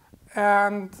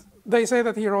 And they say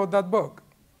that he wrote that book.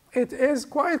 It is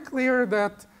quite clear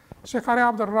that Sheikh Ali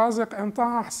Abdul Raziq and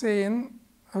Taha Hussein,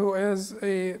 who is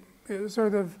a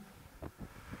sort of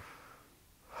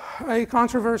a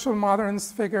controversial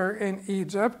modernist figure in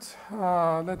Egypt,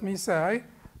 let me say,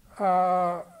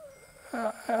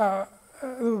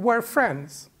 were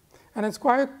friends. And it's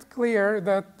quite clear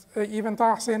that even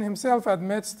Taha Hussein himself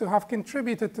admits to have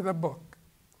contributed to the book.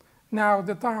 Now,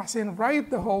 did Taha Hussein write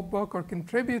the whole book or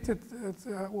contributed,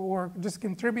 or just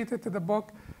contributed to the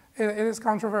book? It is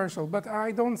controversial, but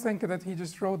I don't think that he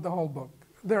just wrote the whole book.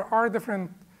 There are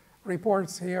different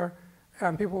reports here,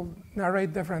 and people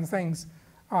narrate different things,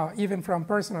 even from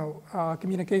personal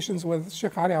communications with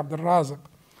Sheikh Ali Abdul Raziq.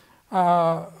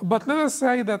 But let us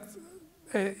say that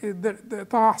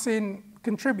Taha Hussein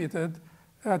contributed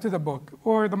to the book,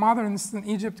 or the modernists in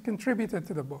Egypt contributed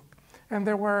to the book. And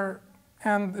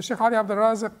Sheikh Ali Abdul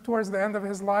Razak, towards the end of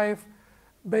his life,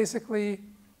 basically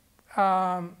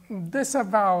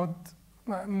disavowed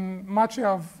much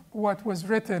of what was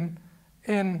written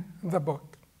in the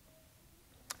book.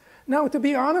 Now, to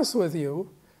be honest with you,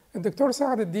 Dr.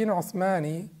 Saad al-Din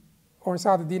Uthmani, or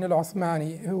Saad al-Din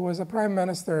al-Uthmani, who was a prime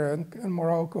minister in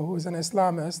Morocco, who is an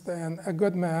Islamist and a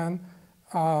good man,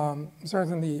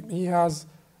 certainly he has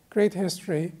great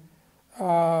history,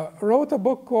 wrote a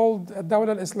book called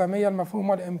الدولة الإسلامية المفهوم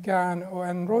والإمكان,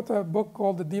 and wrote a book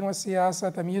called الدين والسياسة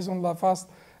تمييز لا فصل,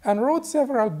 and wrote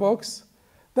several books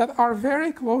that are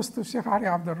very close to Sheikh Ali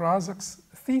Abdul Razak's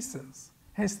thesis.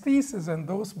 His thesis in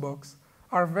those books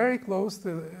are very close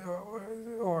to,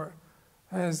 or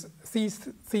his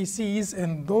theses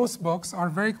in those books are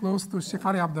very close to Sheikh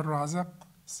Ali Abdul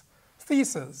Razak's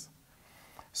thesis.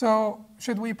 So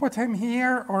should we put him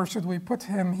here, or should we put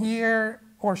him here,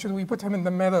 or should we put him in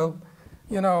the middle?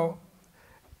 You know,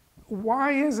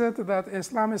 why is it that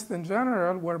Islamists in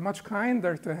general were much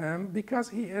kinder to him? Because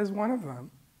he is one of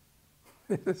them.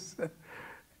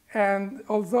 And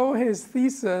although his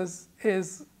thesis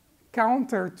is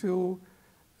counter to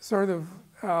sort of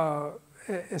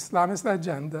Islamist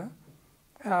agenda,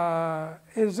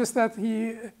 it's just that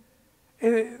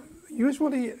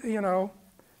usually, you know,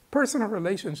 personal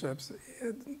relationships,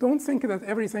 don't think that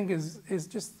everything is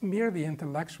just merely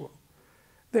intellectual.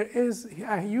 There is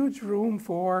a huge room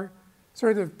for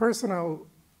sort of personal,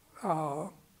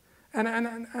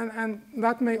 and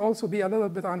that may also be a little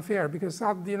bit unfair, because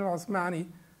Saad al-Din al-Uthmani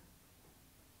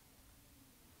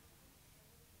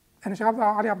and Sheikh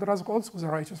Ali Abdul Razak also was a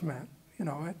righteous man. You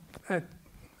know,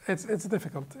 it's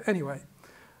difficult anyway.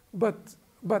 But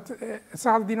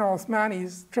Saad al-Din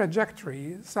al-Uthmani's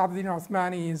trajectory, Saad al-Din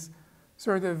al-Uthmani's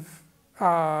sort of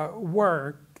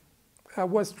work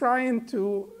was trying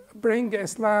to bring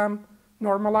Islam,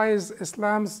 normalize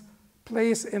Islam's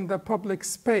place in the public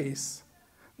space.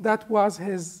 That was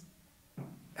his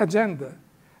agenda.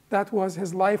 That was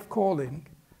his life calling,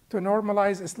 to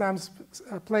normalize Islam's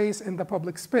place in the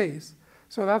public space.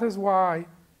 So that is why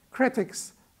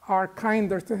critics are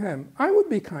kinder to him. I would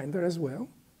be kinder as well,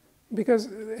 because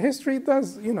history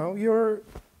does, you know, your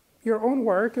own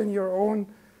work and your own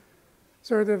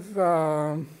sort of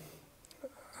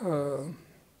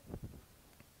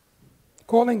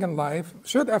calling in life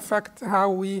should affect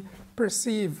how we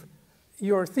perceive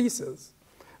your thesis.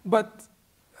 But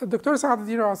Dr. Saad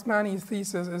al-Din al-Uthmani's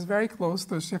thesis is very close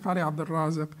to Sheikh Ali Abdul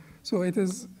Razak. So it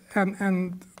is,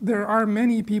 and there are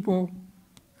many people,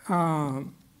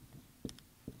 and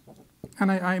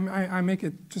I make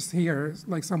it just here,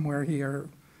 like somewhere here,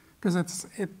 because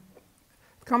it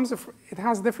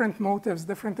has different motives,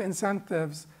 different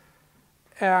incentives,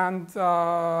 and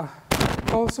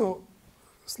also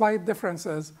slight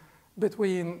differences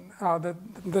between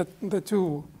the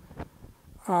two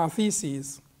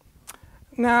theses.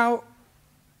 Now,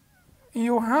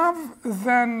 you have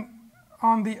then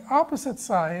on the opposite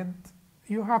side,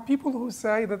 you have people who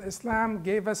say that Islam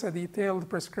gave us a detailed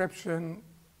prescription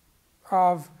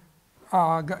of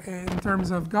in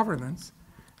terms of governance,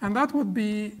 and that would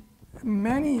be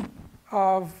many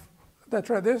of the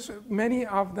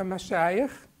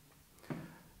mashayikh,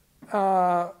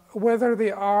 whether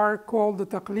they are called the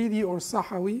taqlidi or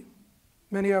sahawi,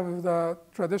 many of the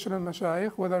traditional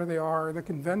mashayikh, whether they are the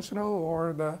conventional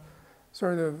or the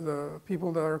sort of the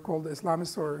people that are called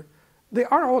Islamists, or they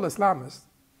are all Islamists.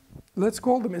 Let's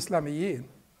call them Islamiyin,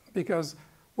 because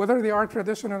whether they are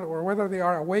traditional or whether they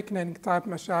are awakening type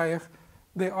mashayikh,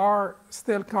 they are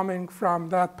still coming from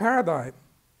that paradigm.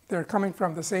 They're coming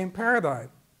from the same paradigm.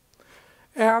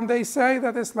 And they say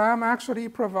that Islam actually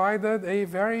provided a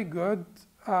very good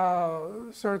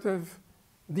sort of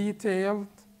detailed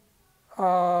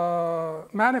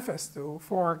manifesto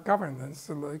for governance.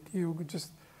 Like you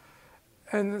just,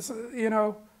 and you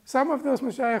know, some of those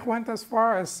mashayikh went as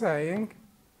far as saying,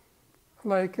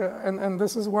 like, and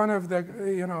this is one of the,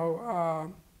 you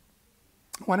know,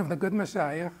 one of the good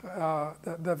mashayikh,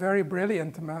 the very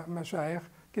brilliant mashayikh,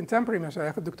 contemporary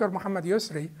mashayikh, Dr. Muhammad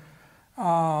Yusri,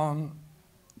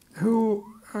 who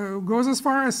goes as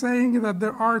far as saying that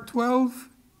there are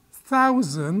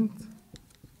 12,000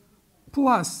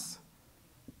 plus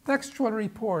textual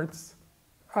reports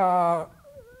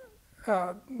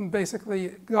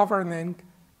basically governing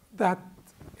that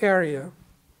area,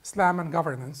 Islam and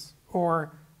governance,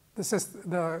 or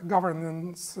the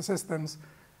governance systems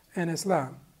in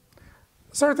Islam.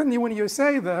 Certainly when you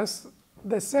say this,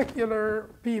 the secular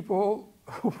people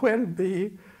will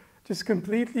be just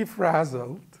completely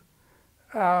frazzled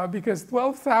because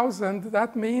 12,000,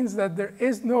 that means that there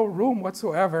is no room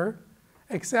whatsoever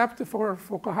except for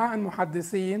fuqaha and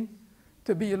muhaddithin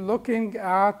to be looking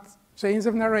at chains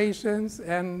of narrations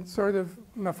and sort of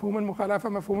mafhum al-mukhalafa,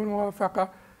 mafhum al-muwaffaqa.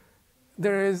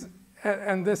 There is,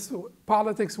 and this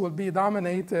politics will be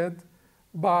dominated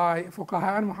by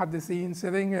fuqaha and muhaddithin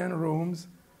sitting in rooms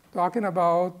talking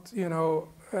about, you know,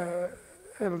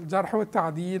 al-jarh wa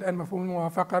al-ta'deel and mafhum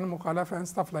al-muwaffaqa and mukhalafa and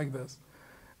stuff like this.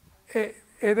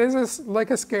 It is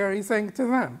like a scary thing to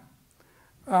them.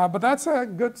 But that's a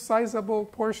good sizable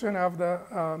portion of the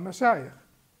mashayikh.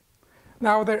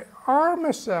 Now, there are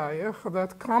mashayikh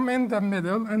that come in the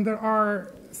middle, and there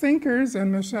are thinkers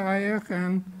and mashayikh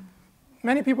and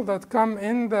many people that come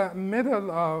in the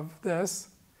middle of this,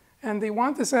 and they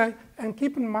want to say, and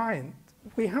keep in mind,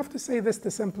 we have to say this to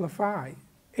simplify.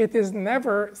 It is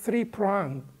never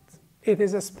three-pronged. It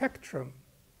is a spectrum.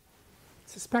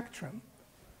 It's a spectrum.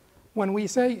 When we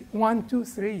say 1, 2,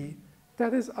 3,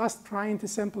 that is us trying to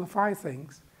simplify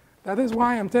things. That is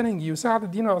why I'm telling you, Sa'd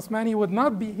ad-Din al-Uthmani would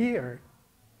not be here.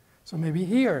 So maybe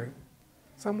here,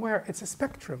 somewhere, it's a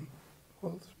spectrum.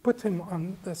 We'll put him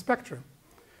on the spectrum.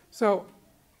 So,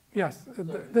 yes,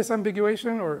 this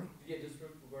ambiguation or? Yeah, just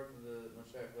with regard to the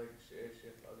mashayikh, like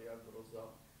Sheikh Ali Abdul Razzaq,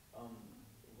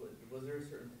 was there a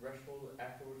certain threshold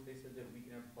after which they said that we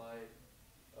can apply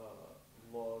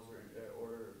laws or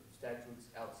statutes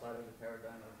outside of the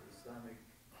paradigm of Islamic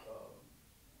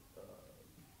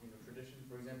tradition?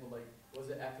 For example, like, was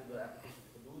it after the application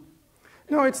of hudud?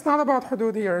 No, it's not about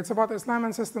hudud here. It's about Islam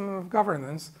and system of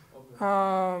governance.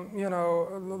 Okay. You know,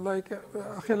 like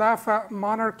khilafah,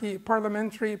 monarchy,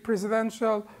 parliamentary,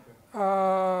 presidential,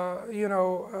 you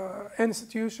know,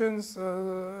 institutions,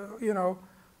 you know,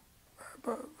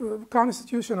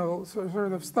 constitutional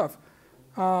sort of stuff.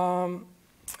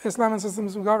 Islam and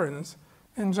systems of governance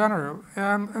in general.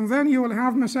 And then you will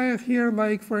have mashayikh here,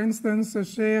 like, for instance,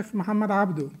 Sheikh Muhammad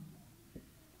Abdu,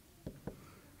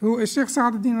 who is Sheikh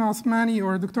Sa'd ad-Din al-Uthmani,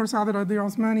 or Dr. Sa'd ad-Din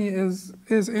al-Uthmani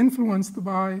is influenced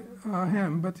by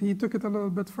him, but he took it a little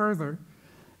bit further.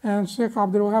 And Sheikh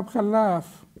Abdul Wahab Khalaf,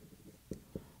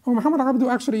 oh, Muhammad Abdu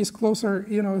actually is closer,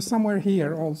 you know, somewhere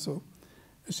here also.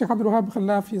 Sheikh Abdul Wahab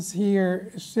Khalaf is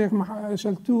here. Sheikh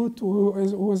Shaltut,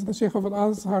 who is the Sheikh of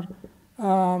al-Azhar,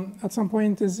 at some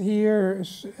point is here.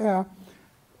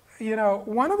 You know,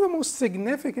 one of the most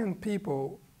significant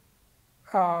people,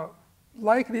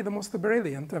 likely the most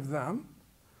brilliant of them,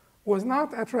 was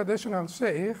not a traditional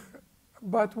sheikh,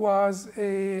 but was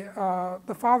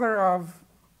the father of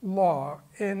law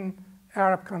in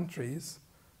Arab countries,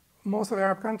 most of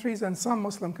Arab countries and some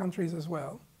Muslim countries as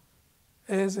well.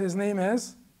 His name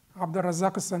is Abdul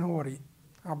Razzaq al-Sanhuri,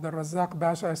 Abdul Razzaq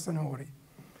Basha al-Sanhuri.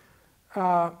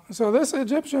 So this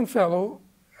Egyptian fellow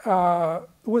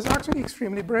was actually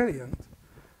extremely brilliant,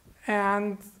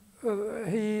 and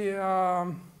he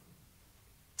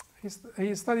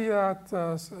studied at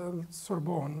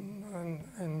Sorbonne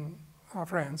in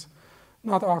France,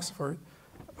 not Oxford.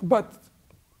 But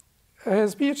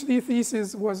his PhD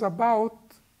thesis was about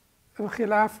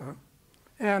al-Khilafah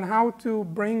and how to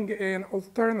bring an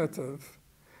alternative.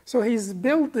 So he's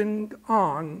building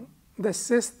on the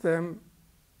system.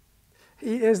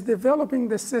 He is developing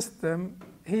the system.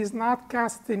 He's not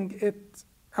casting it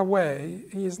away.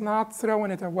 He's not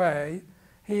throwing it away.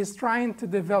 He's trying to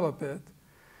develop it.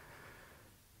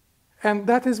 And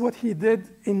that is what he did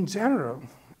in general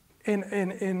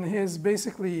in his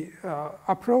basically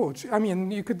approach. I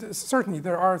mean, you could certainly,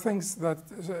 there are things that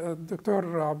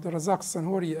Dr. Abdul Razzaq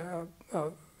Sanhuri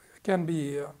can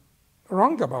be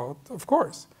wrong about, of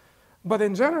course. But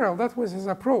in general, that was his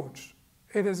approach.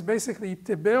 It is basically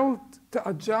to build, to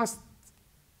adjust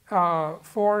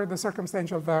for the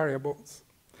circumstantial variables.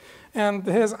 And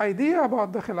his idea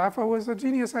about the Khilafah was a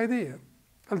genius idea,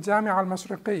 al-Jami'a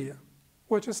al-Mashriqiyya,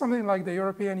 which is something like the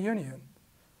European Union.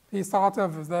 He thought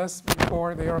of this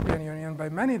before the European Union by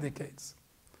many decades,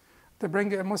 to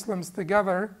bring Muslims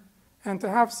together and to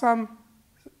have some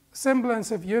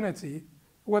semblance of unity,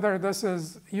 whether this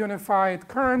is unified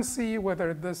currency,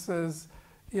 whether this is,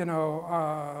 you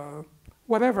know,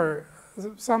 whatever,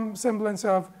 some semblance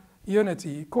of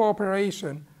unity,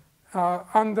 cooperation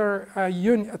under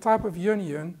a type of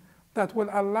union that will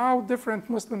allow different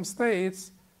Muslim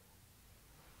states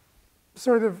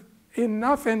sort of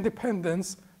enough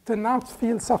independence to not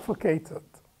feel suffocated.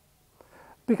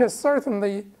 Because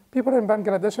certainly people in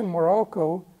Bangladesh and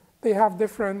Morocco, they have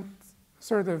different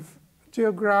sort of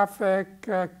geographic,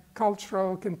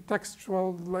 cultural,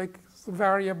 contextual like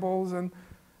variables, and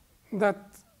that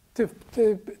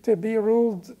to be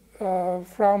ruled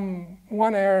from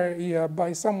one area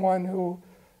by someone who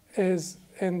is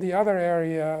in the other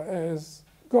area is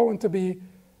going to be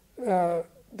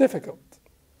difficult.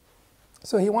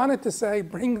 So he wanted to say,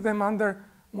 bring them under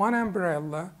one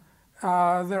umbrella.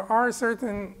 There are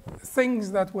certain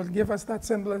things that will give us that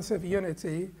semblance of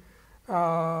unity.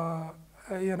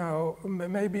 You know,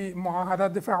 maybe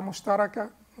معاهدات دفاع مشتركة,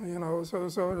 you know, so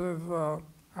sort of,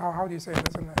 how do you say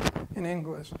this in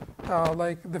English?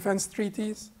 Like defense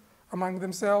treaties among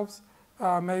themselves,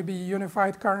 maybe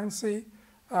unified currency.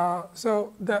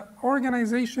 So the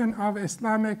organization of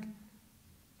Islamic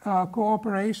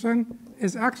cooperation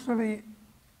is actually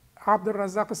Abdul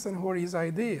Razak al-Sanhuri's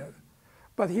idea.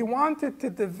 But he wanted to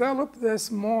develop this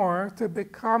more to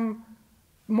become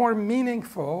more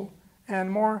meaningful and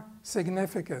more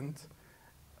significant.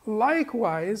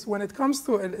 Likewise, when it comes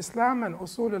to Islam and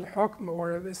Usul al-Hukm,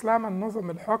 or Islam and Nuzum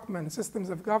al-Hukm and systems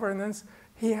of governance,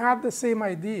 he had the same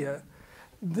idea.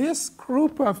 This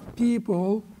group of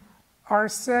people are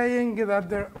saying that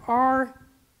there are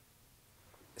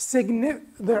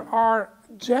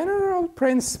general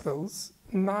principles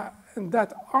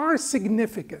that are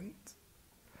significant,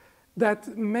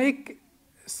 that make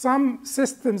some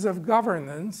systems of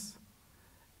governance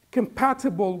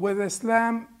compatible with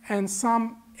Islam and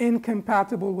some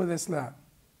incompatible with Islam.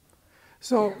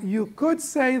 So you could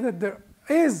say that there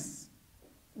is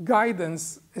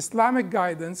guidance, Islamic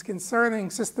guidance concerning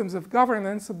systems of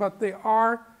governance, but they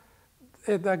are,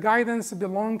 the guidance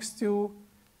belongs to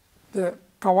the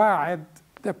qawa'id,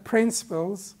 the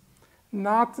principles,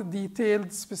 not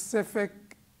detailed specific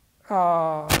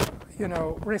you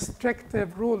know,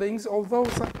 restrictive rulings, although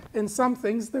in some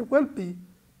things there will be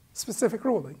specific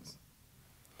rulings.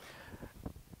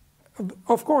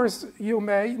 Of course, you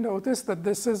may notice that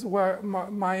this is where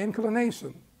my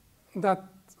inclination, that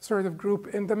sort of group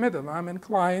in the middle. I'm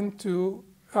inclined to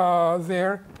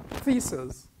their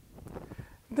thesis.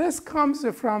 This comes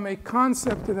from a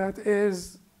concept that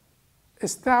is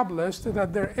established,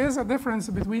 that there is a difference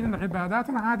between al-ibadat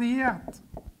and al-adiyat.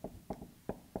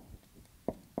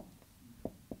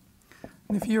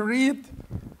 If you read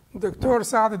Dr.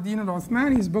 Saad al-Din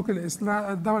al-Uthmani's book,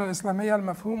 الدولة الإسلامية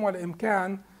المفهوم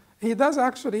والإمكان, he does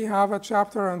actually have a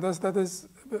chapter on this that is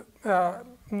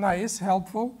nice,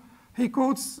 helpful. He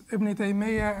quotes Ibn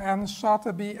Taymiyyah and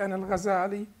Shatibi and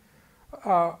al-Ghazali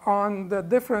on the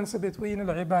difference between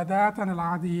al-ibadat and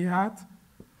al-adiyat,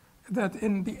 that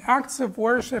in the acts of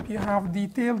worship you have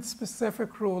detailed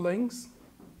specific rulings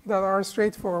that are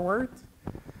straightforward,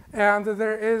 and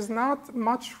there is not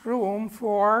much room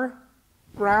for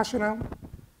rational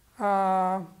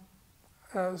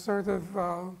sort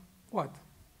of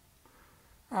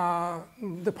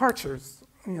departures,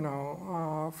 you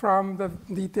know, from the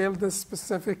detailed, the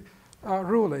specific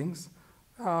rulings,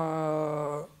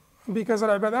 because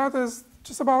al-ibadat is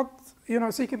just about, you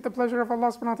know, seeking the pleasure of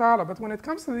Allah subhanahu wa ta'ala. But when it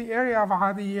comes to the area of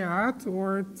adiyat,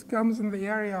 or it comes in the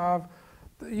area of,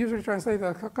 usually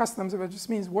translated customs, but it just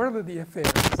means worldly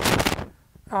affairs,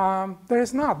 there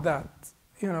is not that,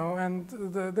 you know, and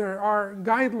there are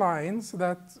guidelines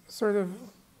that sort of,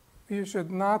 you should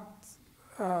not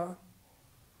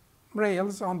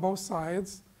rails on both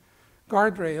sides,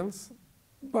 guardrails,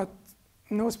 but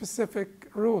no specific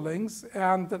rulings,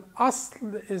 and the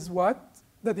asl is what?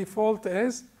 The default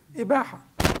is ibaha.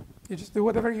 You just do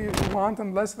whatever you want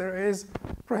unless there is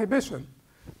prohibition.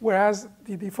 Whereas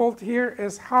the default here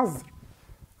is hazr.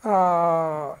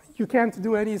 You can't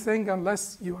do anything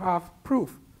unless you have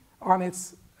proof on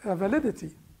its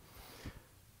validity.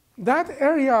 That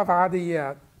area of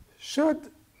adiyat, should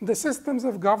the systems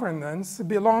of governance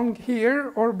belong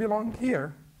here or belong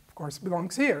here? Of course, it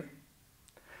belongs here.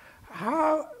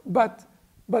 But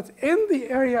in the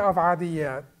area of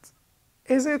adiyat,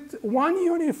 is it one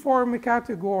uniform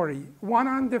category, one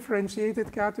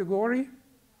undifferentiated category?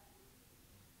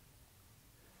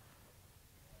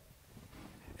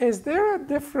 Is there a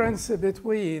difference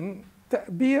between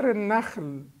ta'bir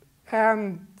al-nakhl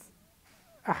and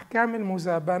ahkam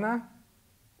al-muzabana?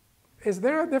 Is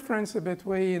there a difference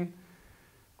between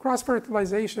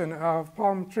cross-fertilization of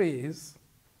palm trees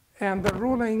and the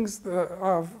rulings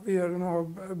of, you know,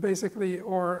 basically,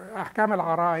 or ahkam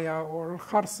al-araya or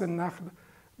khars al-nakhl,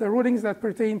 the rulings that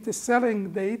pertain to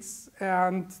selling dates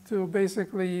and to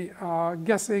basically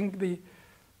guessing the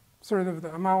sort of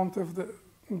the amount of the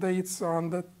dates on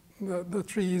the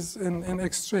trees in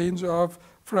exchange of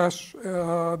fresh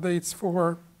dates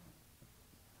for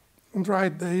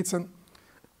dried dates, and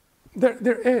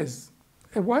there is.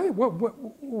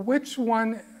 Which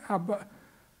one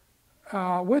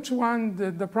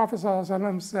did the Prophet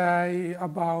ﷺ say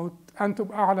about أنتم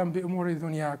أعلم بأمور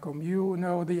دنياكم? You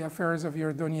know the affairs of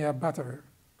your dunya better.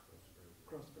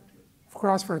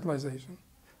 Cross-fertilization.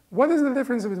 What is the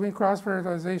difference between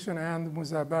cross-fertilization and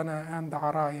muzabana and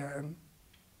araya? And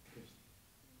because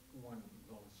one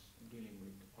involves dealing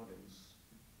with others,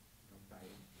 by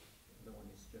the one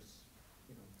is just,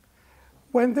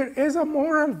 when there is a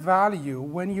moral value,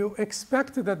 when you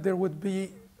expect that there would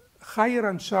be khayr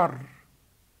and shar,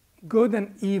 good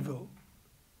and evil,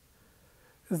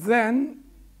 then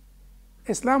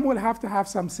Islam will have to have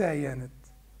some say in it.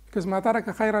 Because ما ترك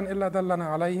خيرا إلا دلنا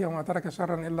عليه وما ترك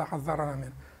شرا إلا حذرنا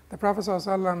منه. The Prophet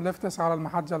ﷺ left us على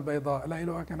المحجة البيضاء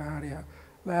ليلها كنهارها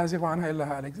لا يزيغ عنها إلا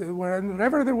هالك.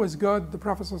 Wherever there was good, the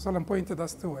Prophet ﷺ pointed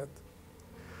us to it.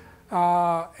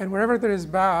 And wherever there is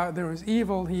bad, there is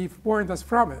evil, he warned us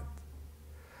from it.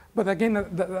 But again,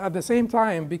 at the same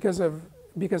time, because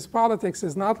politics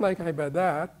is not like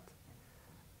ibadat,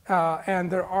 and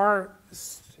there are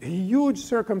huge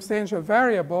circumstantial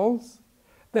variables,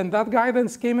 then that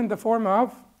guidance came in the form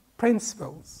of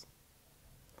principles.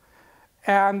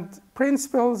 And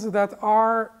principles that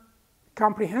are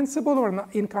comprehensible or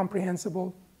not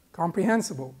incomprehensible?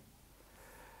 Comprehensible.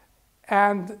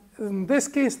 And in this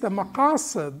case, the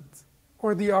maqasid,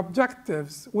 or the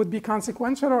objectives, would be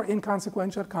consequential or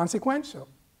inconsequential? Consequential.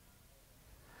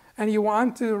 And you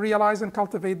want to realize and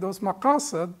cultivate those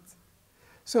maqasid,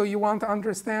 so you want to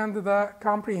understand the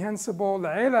comprehensible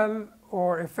ilal,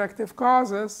 or effective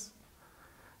causes,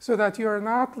 so that you're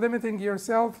not limiting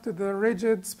yourself to the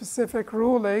rigid, specific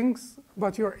rulings,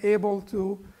 but you're able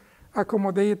to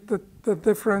accommodate the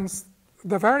difference,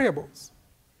 the variables.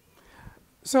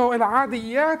 So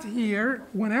al-adiyat here,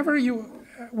 whenever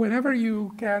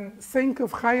you can think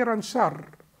of khayr and shar,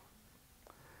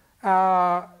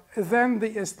 then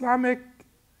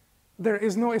there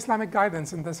is no Islamic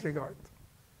guidance in this regard.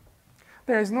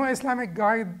 There is no Islamic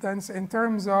guidance in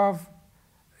terms of,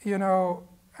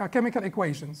 chemical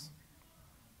equations.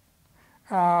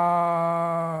 So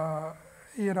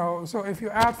if you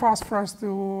add phosphorus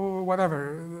to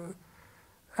whatever,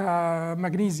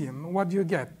 magnesium, what do you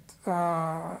get?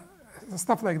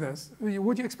 Stuff like this.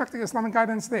 Would you expect the Islamic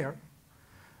guidance there?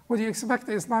 Would you expect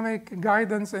the Islamic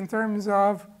guidance in terms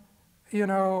of,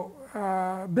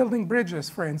 building bridges,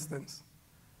 for instance,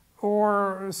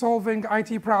 or solving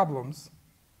IT problems,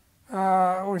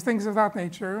 or things of that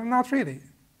nature? Not really.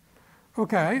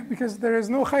 Okay, because there is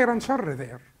no khayr and shar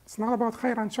there. It's not about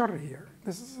khayr and shar here.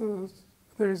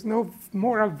 There is no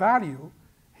moral value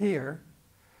here.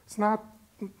 It's not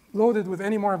loaded with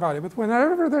any moral value. But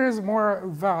whenever there is moral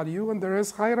value and there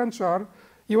is khayr and shar,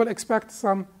 you will expect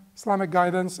some Islamic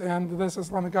guidance, and this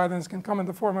Islamic guidance can come in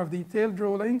the form of detailed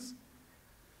rulings,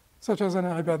 such as an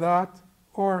ibadat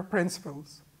or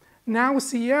principles. Now,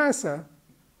 siyasa,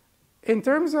 in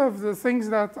terms of the things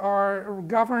that are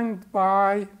governed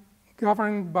by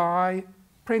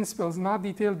principles, not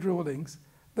detailed rulings,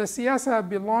 the siyasa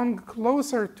belong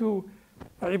closer to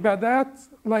ibadat,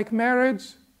 like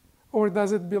marriage, or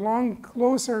does it belong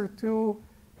closer to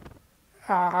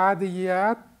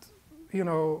adiyat,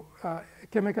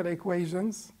 chemical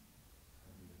equations?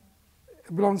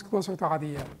 It belongs closer to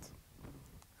adiyat.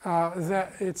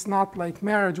 It's not like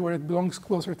marriage where it belongs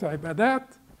closer to ibadat.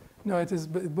 No, it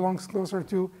belongs closer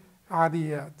to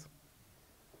adiyat.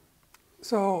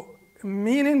 So,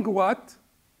 meaning what?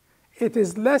 It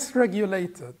is less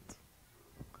regulated.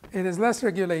 It is less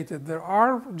regulated. There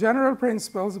are general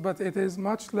principles, but it is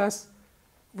much less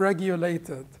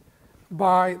regulated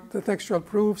by the textual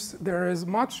proofs. There is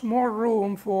much more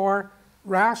room for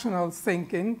rational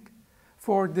thinking,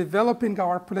 for developing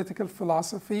our political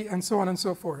philosophy, and so on and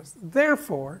so forth.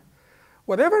 Therefore,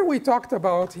 whatever we talked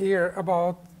about here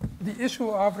about the issue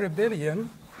of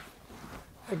rebellion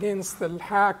against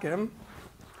al-Hakim,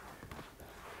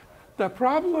 the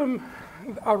problem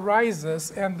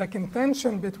arises, and the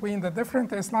contention between the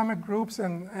different Islamic groups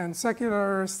and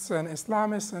secularists and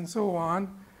Islamists and so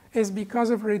on, is because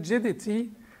of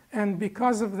rigidity and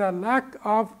because of the lack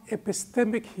of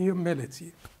epistemic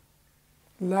humility.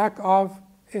 Lack of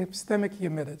epistemic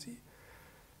humility.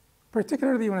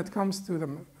 Particularly when it comes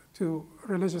to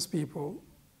religious people,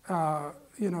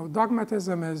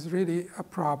 dogmatism is really a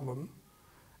problem.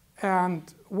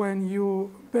 And when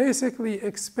you basically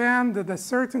expand the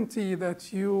certainty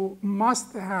that you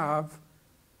must have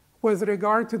with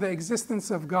regard to the existence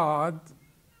of God,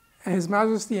 His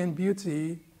majesty and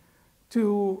beauty,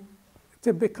 to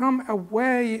become a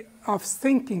way of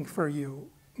thinking for you,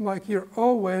 like you're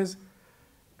always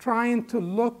trying to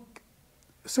look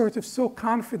sort of so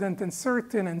confident and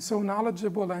certain and so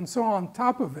knowledgeable and so on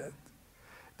top of it,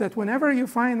 that whenever you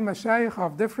find mashayikh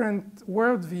of different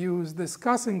worldviews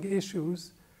discussing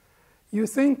issues, you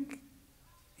think,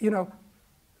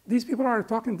 these people are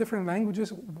talking different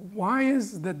languages. Why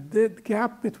is the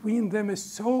gap between them is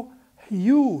so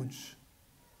huge?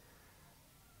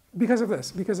 Because of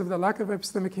this, because of the lack of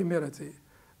epistemic humility,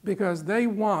 because they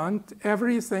want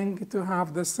everything to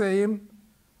have the same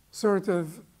sort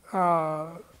of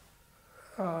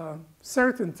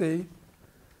certainty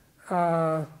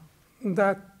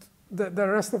that the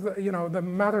rest of the, the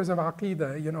matters of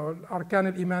aqidah, arkan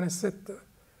al-iman al-sitta.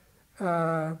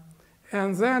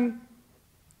 And then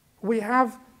we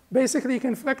have basically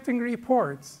conflicting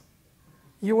reports.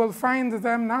 You will find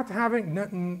them not having,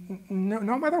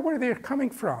 no matter where they're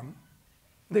coming from,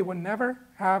 they will never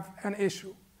have an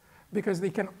issue because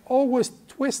they can always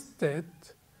twist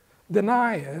it,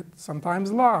 deny it,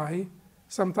 sometimes lie,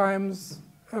 sometimes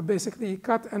basically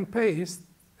cut and paste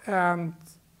and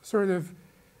sort of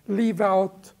leave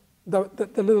out the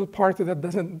little part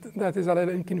that is a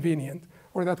little inconvenient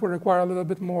or that will require a little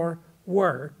bit more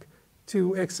work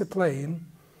to explain.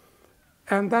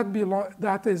 And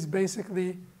that is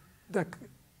basically the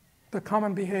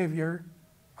common behavior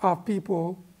of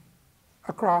people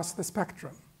across the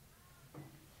spectrum.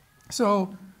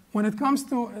 So when it comes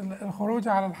to al-khuruj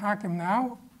ala al-hakim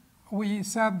now, we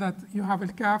said that you have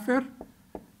al-kafir,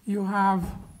 you have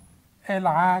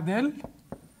al-adil,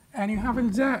 and you have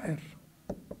al-ja'ir.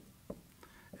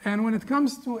 And when it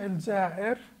comes to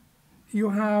al-ja'ir, you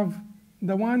have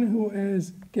the one who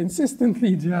is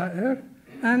consistently ja'ir,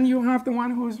 and you have the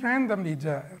one who is randomly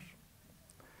ja'ir.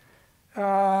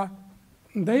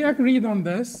 They agreed on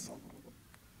this,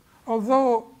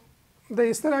 although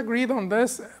they still agreed on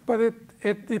this, but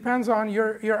it depends on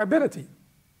your ability.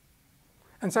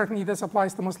 And certainly this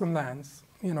applies to Muslim lands.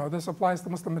 This applies to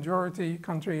Muslim majority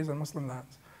countries and Muslim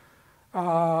lands.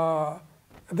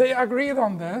 They agreed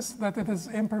on this, that it is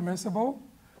impermissible.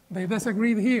 They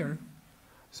disagreed here.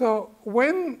 So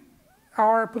when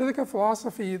our political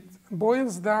philosophy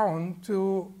boils down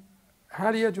to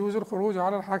هل يجوز الخروج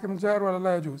على الحاكم الجائر ولا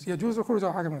لا يجوز؟ يجوز الخروج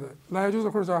على الحاكم الجائر، لا يجوز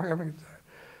الخروج على الحاكم الجائر.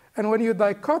 And when you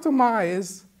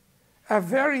dichotomize a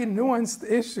very nuanced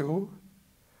issue,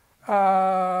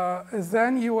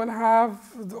 then you will have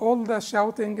all the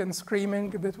shouting and screaming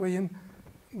between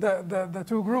the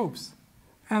two groups.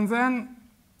 And then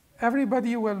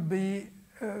everybody will be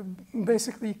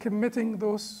basically committing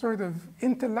those sort of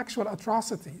intellectual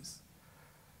atrocities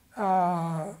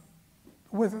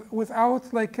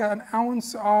without like an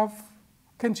ounce of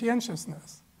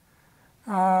conscientiousness.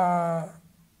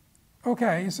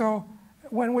 Okay, so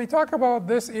when we talk about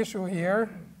this issue here,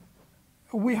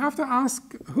 we have to ask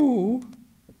who,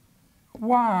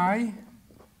 why,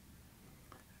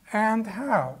 and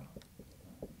how.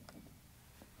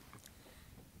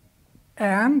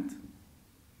 And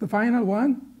the final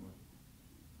one,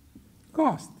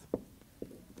 cost.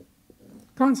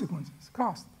 Consequences,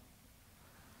 cost.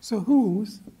 So who,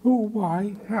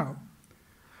 why, how?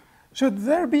 Should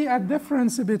there be a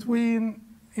difference between,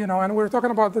 and we're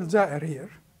talking about the ja'ir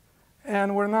here,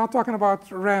 and we're not talking about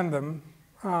random.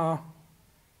 Well,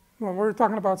 we're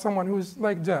talking about someone who's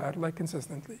like ja'ir, like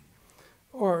consistently,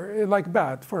 or like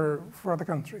bad for the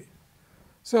country.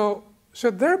 So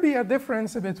should there be a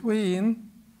difference between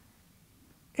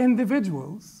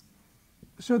individuals?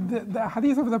 Should the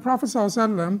hadith of the Prophet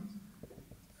ﷺ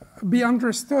be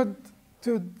understood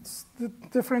to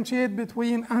differentiate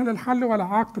between Ahl al-Hall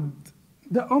wal-Aqd,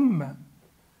 the Ummah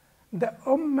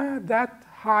that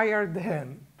hired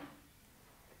him?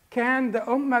 Can the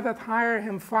Ummah that hired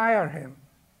him fire him?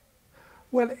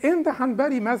 Well, in the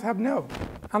Hanbali madhab, no,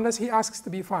 unless he asks to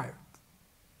be fired.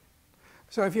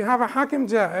 So if you have a Hakim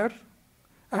Ja'ir,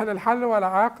 Ahl al-Hall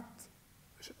wal-Aqd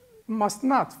must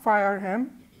not fire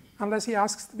him unless he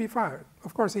asks to be fired.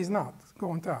 Of course, he's not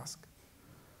going to ask.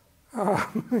 So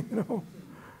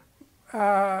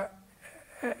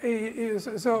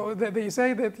they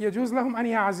say that يجوز لهم أن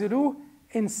يعزلوه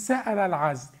إن سأل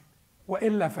العزل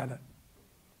وإلا فلا.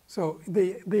 So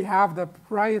they have the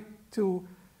right to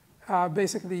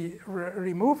basically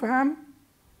remove him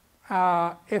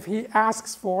if he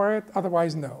asks for it,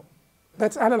 otherwise no.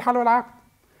 That's Ahl al-Hall wal-Aqd.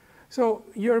 So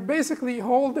you're basically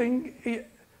holding,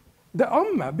 the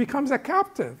Ummah becomes a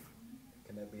captive.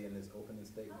 Can that be in his opening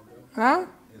statement though? Huh?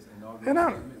 His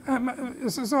inaugural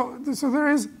statement? So there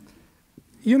is,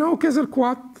 Kizil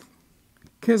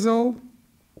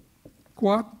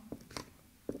Quat.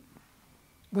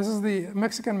 This is the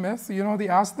Mexican myth. The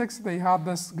Aztecs, they had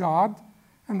this god.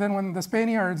 And then when the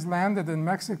Spaniards landed in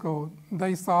Mexico,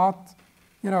 they thought,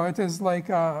 it is like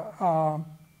a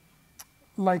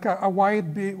white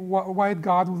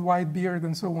god with white beard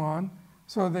and so on.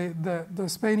 So the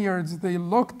Spaniards, they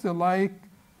looked like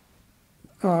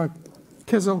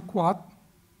Quetzalcoatl,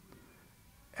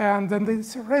 and then they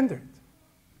surrendered.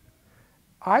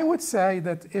 I would say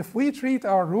that if we treat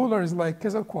our rulers like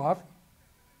Quetzalcoatl,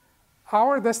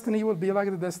 our destiny will be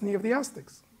like the destiny of the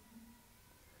Aztecs.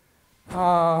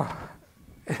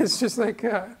 It's just like,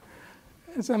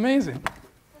 it's amazing.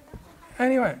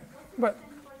 Anyway, but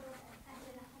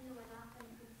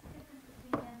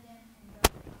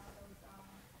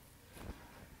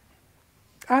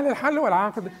al-Hal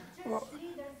wal-Aqd.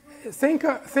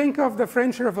 Think of the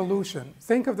French Revolution.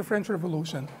 Think of the French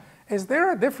Revolution. Is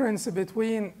there a difference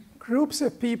between groups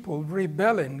of people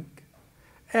rebelling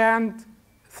and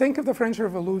think of the French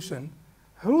Revolution?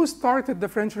 Who started the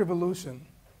French Revolution?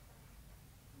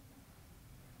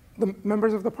 The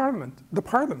members of the parliament. The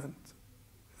parliament.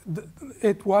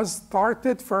 It was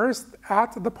started first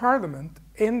at the parliament,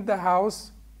 in the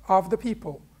house of the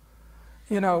people.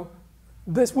 You know,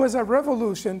 this was a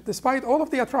revolution, despite all of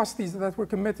the atrocities that were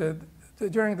committed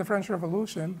during the French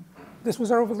Revolution. This was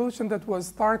a revolution that was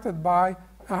started by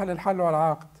Ahl al-Hal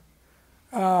wal-Aqd.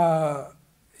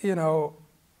 You know,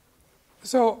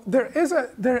 so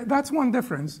that's one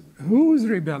difference. Who's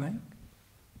rebelling?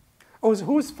 Or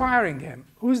who's firing him?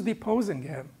 Who's deposing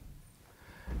him?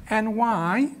 And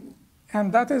why?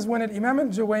 And that is when Imam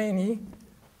al-Juwayni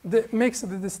makes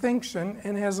the distinction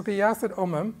in his Ghiyath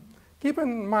al-Umam. Keep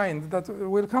in mind that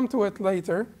we'll come to it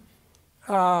later,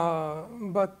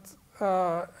 but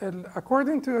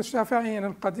according to Shafi'i and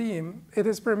al-Qadim, it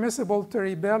is permissible to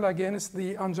rebel against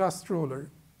the unjust ruler.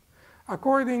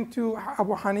 According to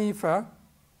Abu Hanifa,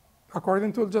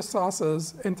 according to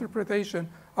al-Jassas's interpretation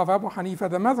of Abu Hanifa,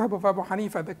 the madhab of Abu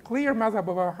Hanifa, the clear madhab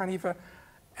of Abu Hanifa,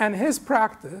 and his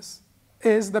practice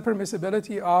is the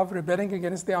permissibility of rebelling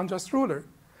against the unjust ruler.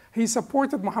 He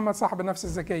supported Muhammad Sahib al-Nafs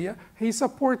al-Zakiyya. He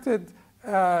supported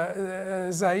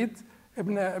Zayd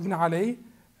ibn Ali.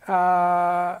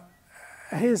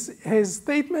 His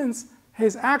statements,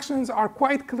 his actions are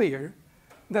quite clear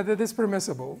that it is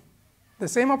permissible. The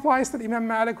same applies to Imam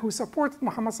Malik, who supported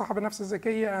Muhammad Sahib al-Nafs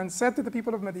al-Zakiyya and said to the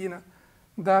people of Medina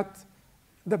that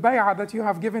the bay'ah that you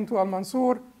have given to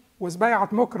al-Mansur was bay'at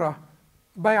mukrah,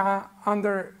 bay'ah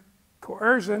under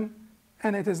coercion,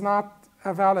 and it is not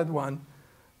a valid one.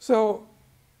 So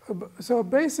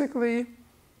basically,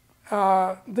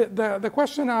 the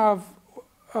question of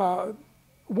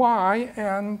why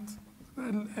and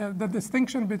the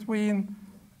distinction between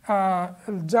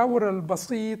al-jawr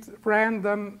al-basit,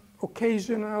 random,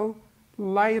 occasional,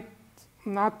 light,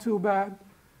 not too bad,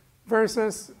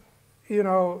 versus, you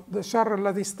know, the shar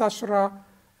alladhi istashra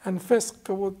and fisq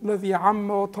alladhi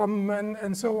amma tamman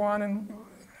and so on. And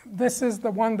this is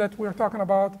the one that we're talking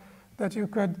about that you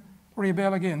could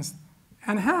rebel against.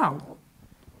 And how?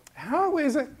 How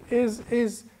is it?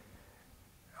 Is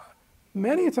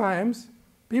many times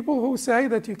people who say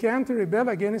that you can't rebel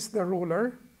against the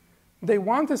ruler, they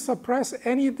want to suppress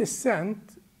any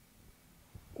dissent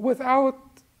without,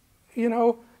 you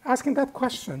know, asking that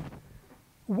question.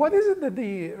 What is it that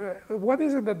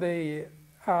they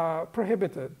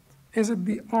prohibited? Is it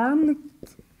the armed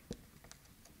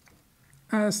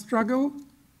struggle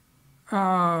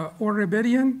or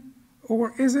rebellion?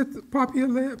 Or is it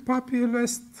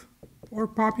populist or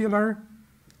popular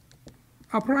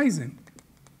uprising?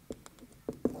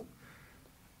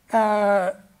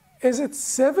 Is it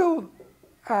civil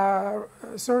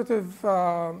sort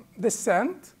of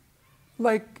dissent?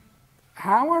 Like,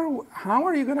 how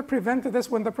are you going to prevent this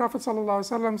when the Prophet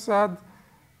ﷺ said,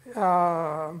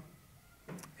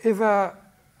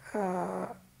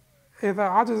 إذا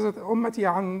عجزت أمتي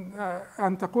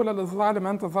عن تقول للظالم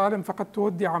أنت ظالم فقد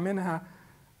تودع منها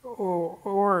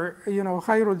or you know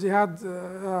خير الجهاد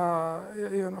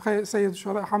سيد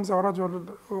الشهداء حمزة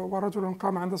ورجل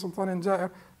قام عند سلطان جائر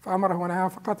فأمره ونهاه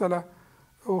فقتله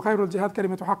وخير الجهاد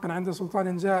كلمة حق عند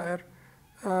سلطان جائر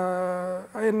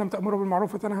إن لم تأمروا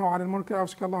بالمعروف وتنهوا عن المنكر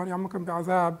أوشك الله أن يعمكم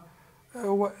بعذاب.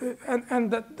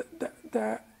 And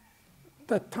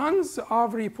the tons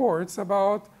of reports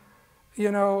about,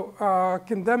 you know,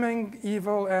 condemning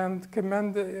evil and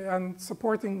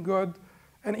supporting good,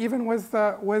 and even with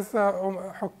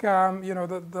hukam, you know,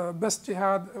 the best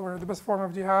jihad or the best form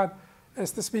of jihad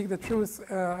is to speak the truth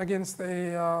against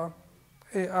an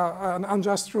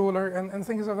unjust ruler and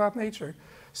things of that nature.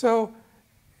 So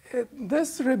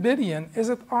this rebellion, is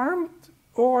it armed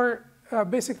or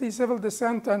basically civil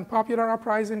dissent and popular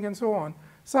uprising and so on?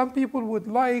 Some people would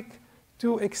like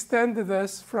to extend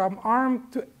this from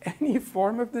armed to any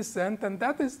form of dissent, and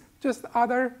that is just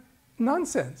utter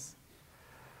nonsense.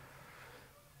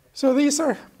 So these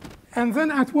are, and then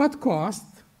at what cost?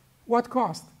 What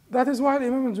cost? That is why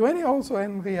Imam al-Juwayni also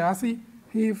in Ghiyathi,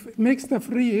 he makes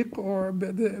tafriq or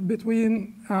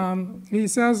between, he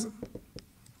says,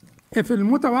 if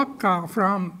المتوقع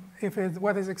from, if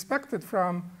what is expected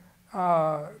from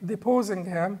deposing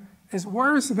him is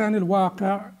worse than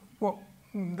الواقع,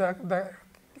 the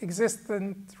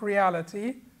existent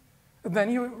reality,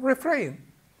 then you refrain.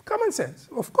 Common sense,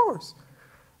 of course.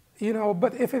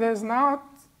 But if it is not,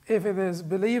 if it is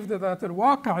believed that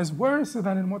الواقع is worse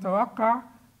than المتوقع,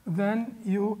 then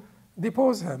you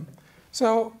depose him.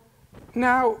 So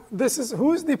now this is,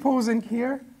 who's deposing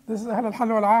here? This is أهل الحل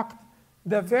والعقد,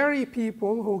 the very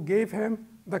people who gave him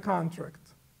the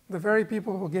contract. The very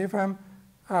people who gave him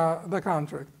the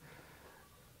contract.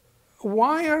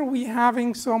 Why are we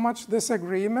having so much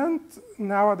disagreement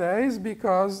nowadays?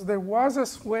 Because there was a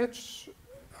switch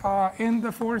in the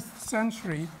 4th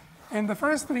century. In the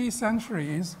first 3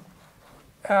 centuries,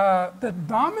 the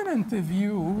dominant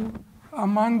view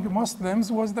among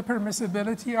Muslims was the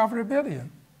permissibility of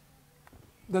rebellion.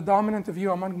 The dominant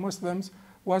view among Muslims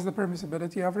was the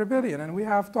permissibility of rebellion. And we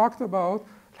have talked about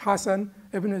Hassan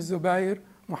ibn Zubayr,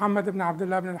 Muhammad ibn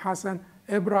Abdullah ibn al-Hassan,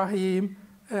 Ibrahim,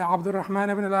 Abdul Rahman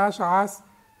ibn al-Ash'as,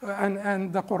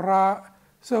 and the Qurra.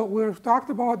 So we've talked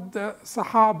about the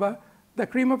Sahaba, the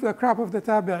cream of the crop of the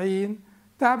Tabi'een,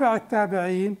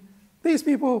 Tabi'at-Tabi'een. These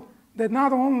people did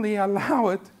not only allow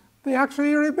it, they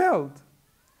actually rebelled.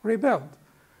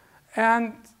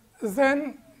 And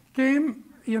then came,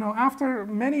 after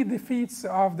many defeats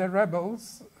of the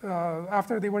rebels,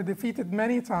 after they were defeated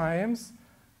many times,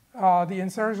 the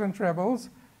insurgent rebels,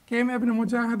 came Ibn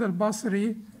Mujahid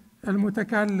al-Basri,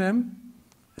 al-Mutakallim,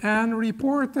 and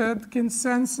reported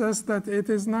consensus that it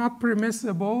is not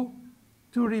permissible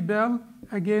to rebel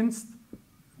against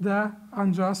the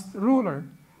unjust ruler.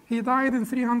 He died in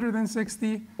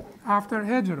 360 after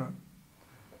Hijrah.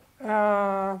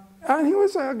 And he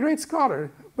was a great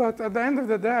scholar, but at the end of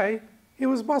the day, he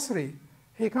was Basri.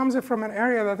 He comes from an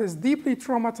area that is deeply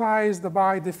traumatized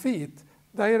by defeat.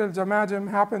 Dair al-Jamajim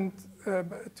happened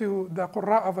to the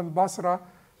Qurra of al-Basra,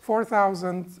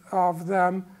 4,000 of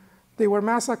them. They were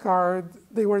massacred,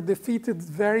 they were defeated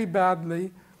very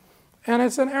badly, and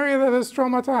it's an area that is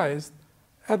traumatized.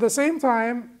 At the same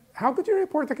time, how could you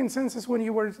report a consensus when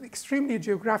you were extremely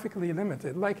geographically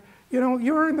limited? Like,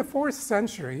 you're in the 4th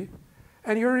century,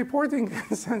 and you're reporting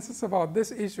consensus about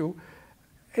this issue.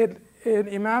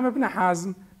 Imam Ibn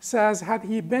Hazm says, had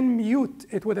he been mute,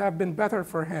 it would have been better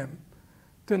for him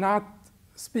to not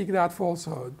speak that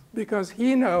falsehood, because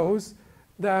he knows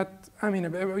that, Imam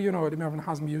Ibn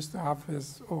Hazm used to have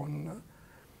his own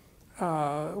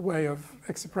way of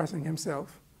expressing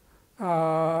himself.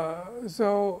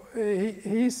 So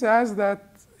he says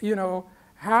that,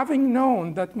 having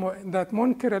known that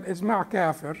munkir al-ijma'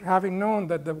 kafir, having known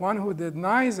that the one who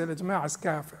denies al-ijma' is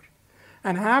kafir,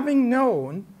 and having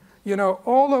known,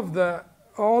 all of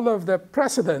the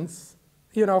precedents,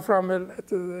 from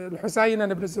al-Husayn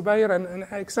and Ibn Zubayr and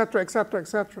et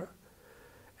cetera,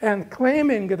 and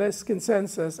claiming this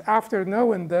consensus after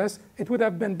knowing this, it would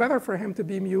have been better for him to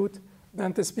be mute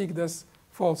than to speak this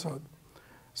falsehood.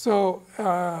 So,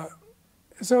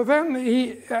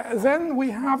 then we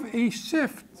have a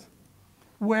shift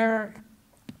where,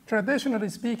 traditionally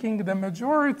speaking, the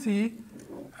majority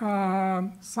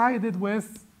sided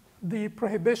with the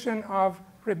prohibition of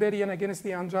rebellion against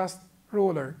the unjust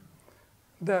ruler.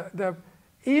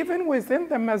 Even within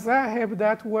the mazahib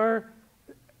that were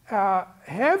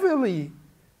heavily,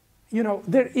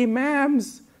 their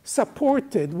imams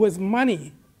supported with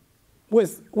money,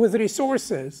 with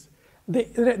resources.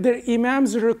 Their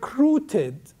imams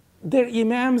recruited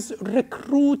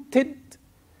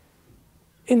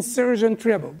insurgent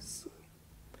rebels.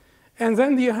 And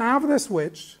then you have the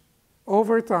switch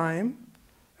over time.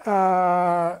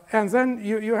 And then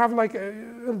you have, like,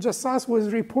 Al-Jassas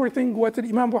was reporting what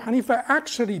Imam Abu Hanifa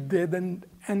actually did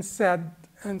and said,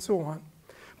 and so on.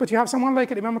 But you have someone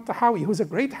like Imam al-Tahawi, who's a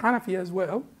great Hanafi as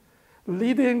well,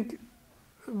 leading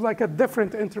like a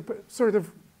different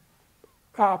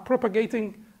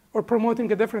propagating or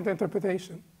promoting a different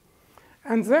interpretation.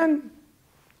 And then,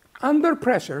 under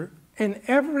pressure, in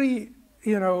every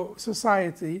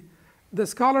society, the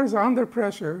scholars are under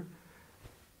pressure.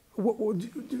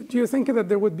 Do you think that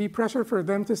there would be pressure for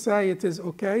them to say it is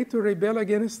okay to rebel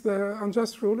against the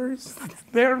unjust rulers?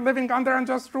 They're living under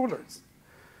unjust rulers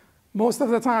most of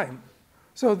the time.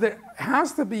 So there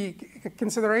has to be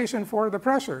consideration for the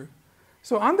pressure.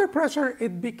 So under pressure,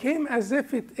 it became as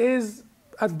if it is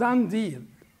a done deal,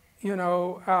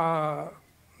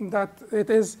 that it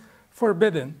is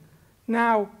forbidden.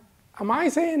 Now, am I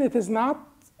saying it is not?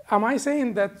 Am I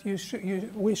saying that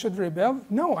we should rebel?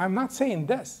 No, I'm not saying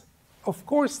this. Of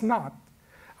course not.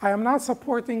 I am not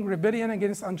supporting rebellion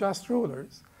against unjust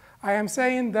rulers. I am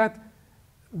saying that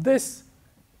this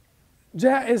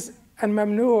jaiz and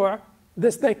mamnu',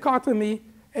 this dichotomy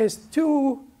is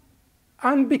too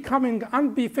unbecoming,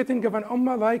 unbefitting of an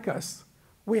ummah like us.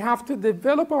 We have to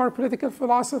develop our political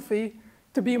philosophy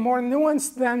to be more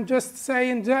nuanced than just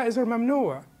saying jaiz or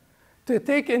mamnu', to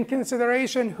take in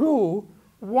consideration who,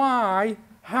 why,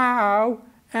 how,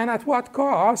 and at what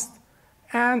cost,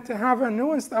 and to have a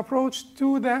nuanced approach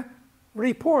to the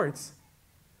reports.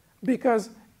 Because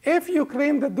if you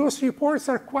claim that those reports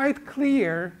are quite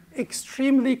clear,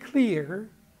 extremely clear,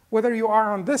 whether you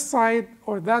are on this side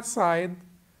or that side,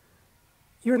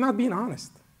 you're not being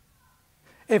honest.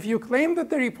 If you claim that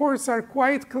the reports are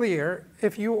quite clear,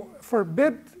 if you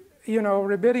forbid,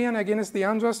 rebellion against the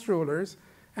unjust rulers,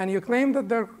 and you claim that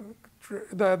the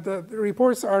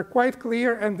reports are quite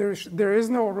clear and there is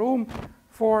no room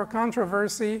for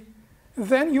controversy,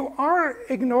 then you are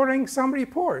ignoring some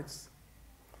reports.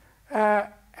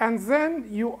 And then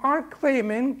you are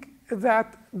claiming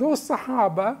that those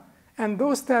Sahaba and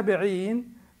those Tabi'een,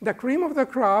 the cream of the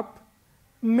crop,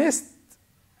 missed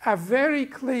a very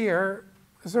clear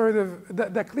sort of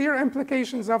the clear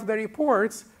implications of the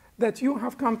reports that you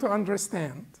have come to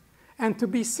understand and to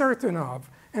be certain of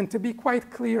and to be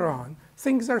quite clear on.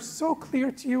 Things are so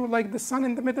clear to you like the sun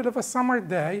in the middle of a summer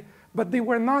day, but they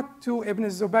were not to Ibn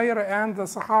Zubayr and the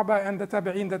Sahaba and the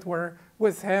Tabi'een that were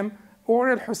with him,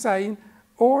 or al-Husayn,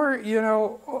 or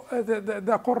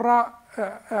the Qurra,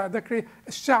 the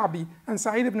Sha'bi and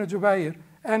Sa'id ibn Jubayr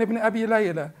and Ibn Abi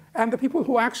Layla, and the people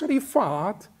who actually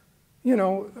fought,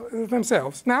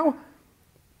 themselves. Now,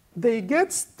 they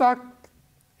get stuck,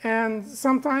 and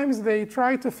sometimes they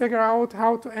try to figure out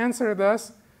how to answer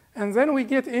this, and then we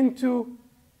get into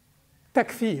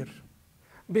takfir,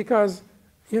 because,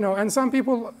 and some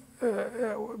people,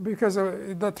 because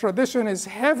the tradition is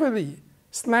heavily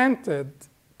slanted,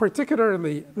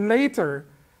 particularly later,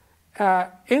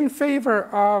 in favor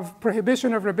of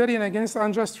prohibition of rebellion against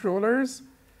unjust rulers.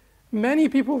 Many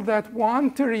people that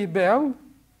want to rebel,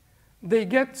 they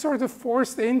get sort of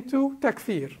forced into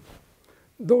takfir.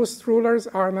 Those rulers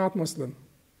are not Muslim.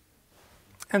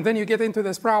 And then you get into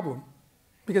this problem,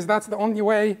 because that's the only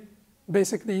way,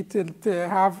 basically, to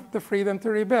have the freedom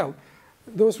to rebel.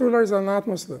 Those rulers are not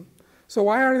Muslim. So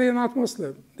why are they not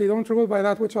Muslim? They don't rule by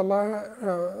that which Allah,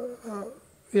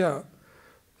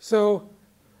 So,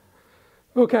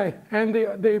 okay, and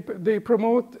they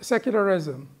promote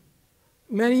secularism.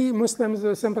 Many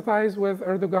Muslims sympathize with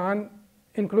Erdogan,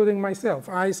 including myself.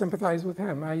 I sympathize with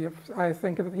him. I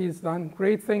think that he's done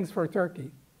great things for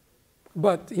Turkey.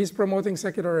 But he's promoting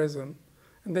secularism.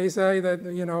 And they say that,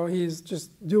 he's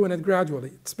just doing it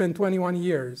gradually. It's been 21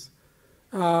 years.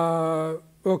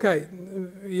 Okay,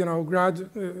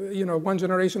 one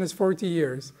generation is 40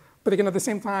 years. But again, at the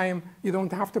same time, you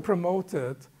don't have to promote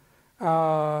it.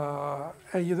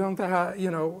 You don't have,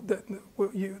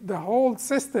 the whole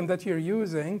system that you're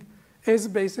using is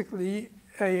basically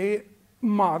a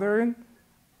modern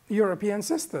European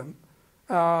system.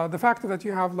 The fact that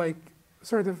you have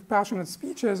sort of passionate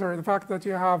speeches, or the fact that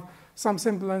you have some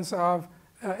semblance of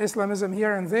Islamism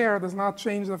here and there, does not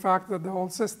change the fact that the whole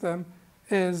system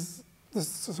is,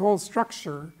 this whole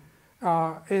structure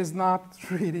is not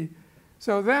really.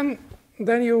 So then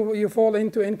you fall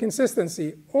into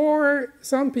inconsistency. Or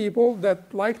some people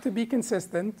that like to be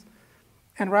consistent,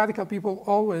 and radical people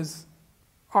always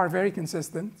are very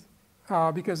consistent,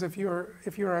 because if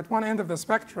you're at one end of the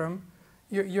spectrum,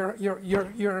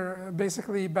 you're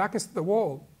basically back against the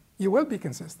wall. You will be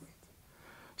consistent.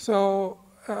 So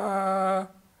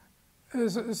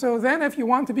then if you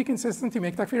want to be consistent, you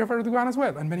make takfir of Erdogan as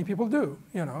well, and many people do.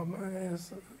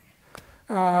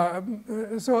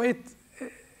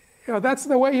 That's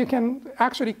the way you can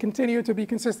actually continue to be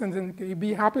consistent and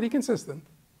be happily consistent.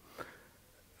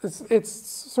 It's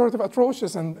sort of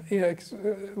atrocious and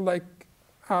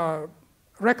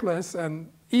reckless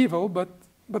and evil, but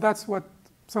that's what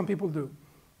some people do.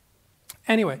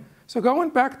 Anyway, so going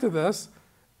back to this,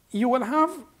 you will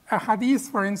have a hadith,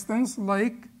 for instance,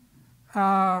 like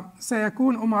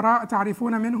سيكون أمراء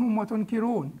تعرفون منهم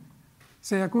وتنكرون.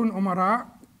 سيكون أمراء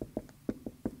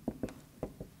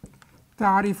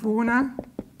تعرفون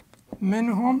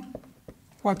منهم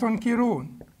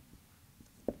وتنكرون.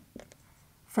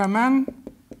 فمن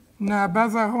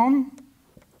نابذهم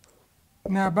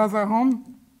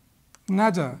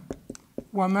نجا،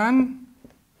 ومن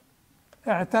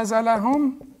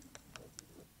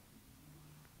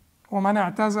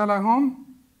اعتزلهم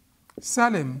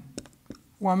سلم،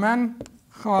 ومن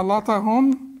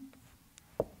خالطهم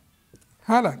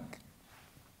هلك.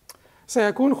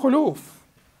 سيكون خلوف.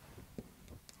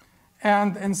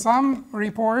 And in some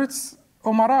reports,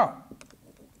 umara.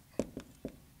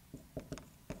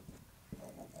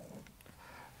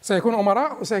 سيكون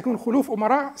أمراء وسيكون خلوف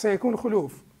أمراء سيكون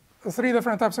خلوف. 3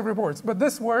 different types of reports. But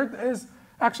this word is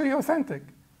actually authentic.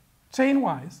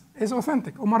 Chain-wise is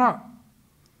authentic. أمراء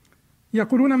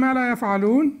يقولون ما لا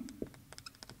يفعلون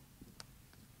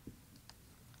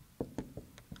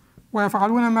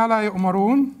ويفعلون ما لا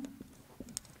يؤمرون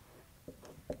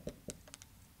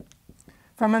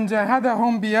فمن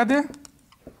جاهدهم بيده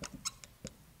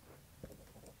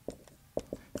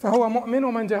فهو مؤمن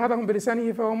ومن جاهدهم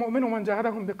بلسانه فهو مؤمن ومن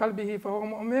جاهدهم بقلبه فهو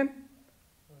مؤمن.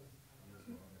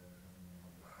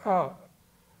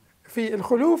 في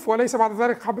الخلوف وليس بعد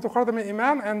ذلك حبة خردل من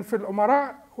إيمان، and في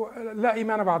الأمراء لا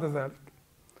إيمان بعد ذلك.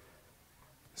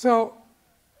 So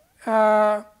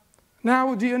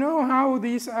now do you know how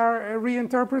these are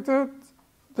reinterpreted?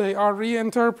 They are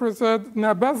reinterpreted.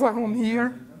 نبذهم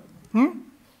here.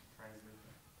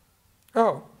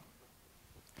 Oh.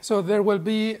 So there will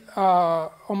be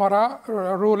umara,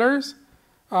 rulers,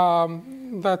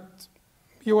 that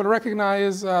you will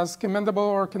recognize as commendable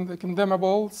or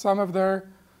condemnable some of their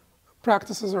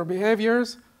practices or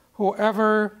behaviors.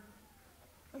 Whoever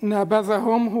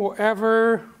nabazahum,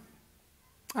 whoever,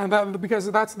 and that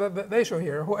because that's the issue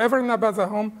here. Whoever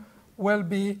nabazahum will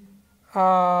be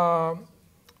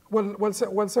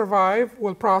will survive,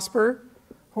 will prosper.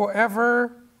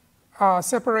 Whoever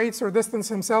separates or distances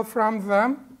himself from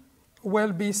them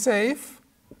will be safe,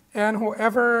 and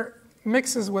whoever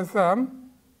mixes with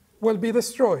them will be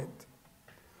destroyed.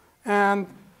 And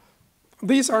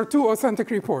these are 2 authentic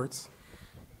reports.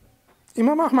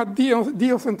 Imam Ahmad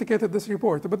de-authenticated this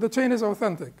report, but the chain is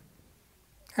authentic.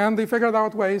 And they figured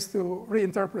out ways to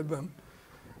reinterpret them.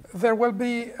 There will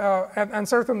be, and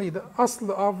certainly the asl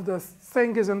of the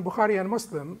thing is in Bukhari and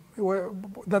Muslim,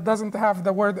 that doesn't have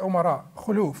the word umara.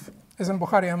 Khuluf is in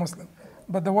Bukhari and Muslim,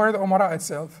 but the word umara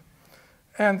itself.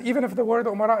 And even if the word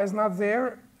umara is not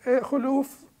there,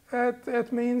 khuluf,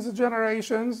 it means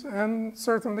generations, and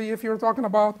certainly if you're talking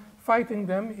about fighting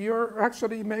them, you're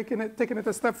actually taking it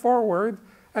a step forward,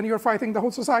 and you're fighting the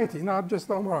whole society, not just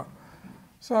the umara.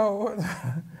 So,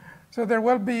 so there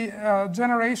will be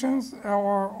generations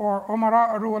or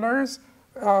umara rulers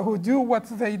who do what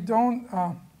they don't,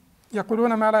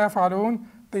 يقولون ما لا يفعلون,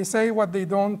 they say what they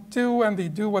don't do, and they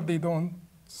do what they don't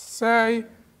say.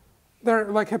 They're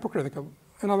like hypocritical.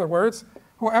 In other words,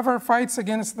 whoever fights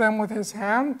against them with his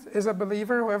hand is a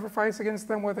believer. Whoever fights against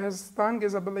them with his tongue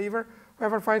is a believer.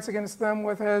 Whoever fights against them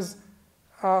with his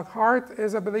heart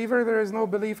is a believer. There is no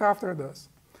belief after this.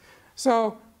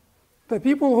 So the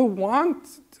people who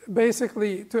want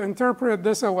basically to interpret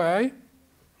this away,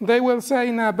 they will say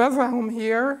nabazahum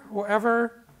here,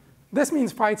 whoever, this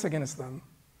means fights against them.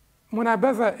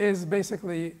 Munabaza is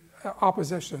basically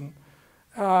opposition,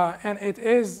 and it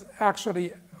is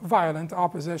actually violent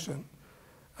opposition.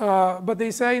 But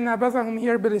they say nabazahum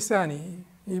here bilisani,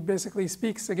 he basically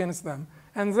speaks against them.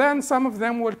 And then some of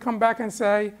them will come back and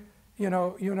say,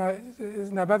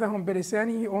 nabazahum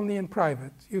bilisani only in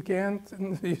private. You can't,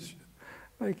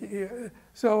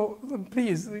 so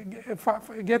please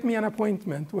get me an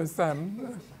appointment with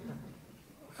them.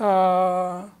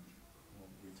 Huh?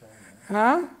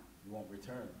 You won't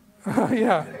return.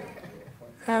 Yeah.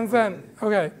 And then,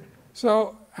 okay,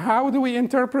 so how do we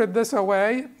interpret this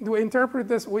away? Do we interpret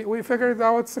this? We figured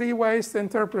out 3 ways to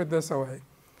interpret this away.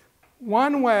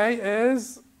 One way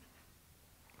is,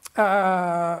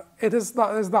 it is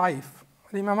da'if.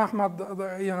 Imam Ahmad,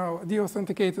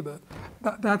 de-authenticated it.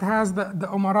 That has the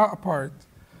umara part.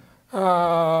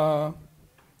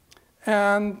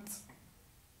 And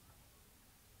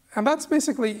that's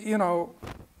basically,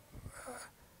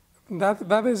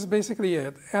 that is basically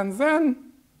it. And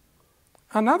then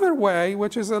another way,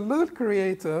 which is a little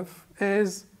creative,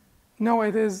 is, no,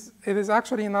 it is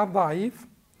actually not da'if,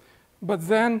 but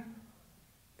then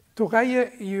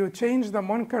you change the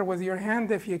munkar with your hand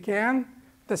if you can,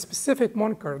 the specific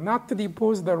munkar, not to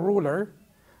depose the ruler,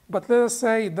 but let us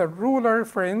say the ruler,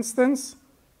 for instance,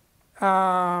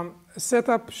 set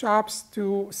up shops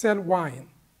to sell wine.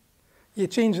 You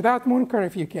change that munkar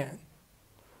if you can.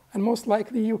 And most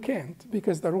likely you can't,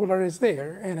 because the ruler is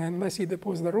there. And unless you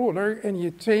depose the ruler and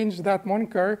you change that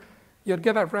munkar, you'll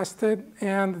get arrested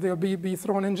and they'll be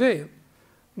thrown in jail.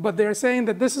 But they're saying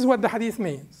that this is what the hadith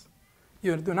means.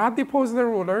 You do not depose the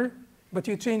ruler, but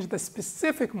you change the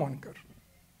specific munkar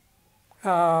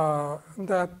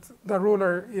that the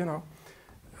ruler,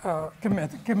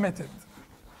 committed,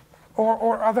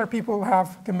 or other people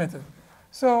have committed.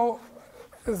 So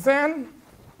then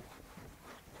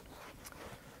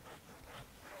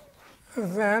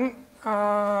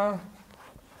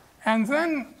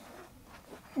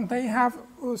they have,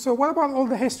 so what about all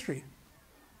the history?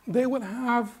 They will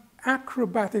have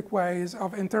acrobatic ways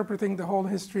of interpreting the whole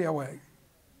history away.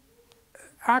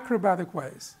 Acrobatic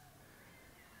ways.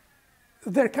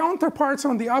 Their counterparts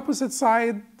on the opposite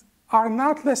side are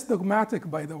not less dogmatic,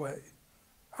 by the way.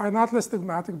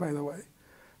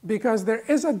 Because there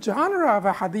is a genre of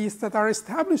a hadith that are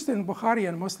established in Bukhari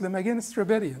and Muslim against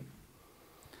rebellion.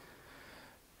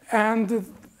 And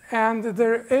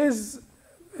there is,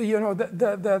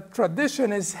 the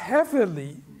tradition is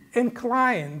heavily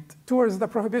inclined towards the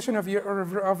prohibition of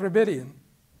rebellion.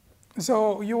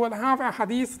 So you will have a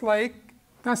hadith like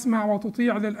تسمع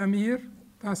وتطيع للأمير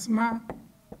تسمع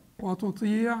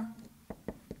وتطيع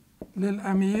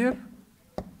للأمير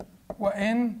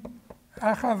وإن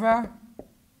أخذ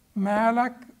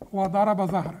مالك وضرب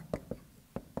ظهرك.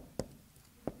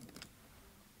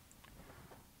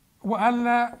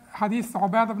 وألا حديث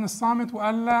عبادة بن الصامت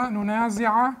وألا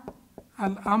ننازع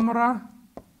الأمر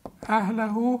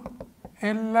أهله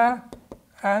إلا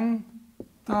أن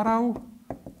تروا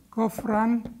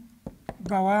كفرا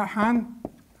بواحا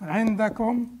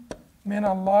عندكم من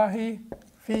الله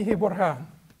فيه برهان.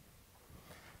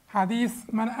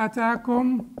 حديث من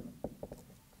أتاكم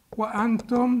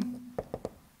وأنتم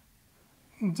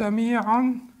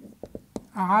جميعا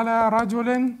على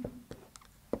رجل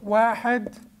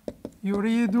واحد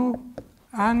يريد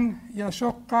أن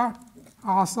يشق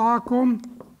عصاكم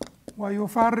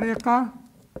ويفرق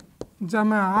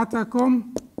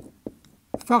جماعتكم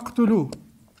فاقتلوه.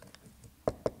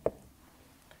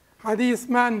 حديث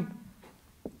من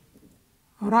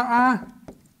رأى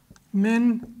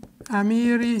من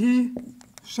أميره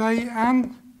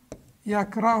شيئا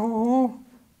يكرهه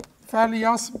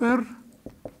فليصبر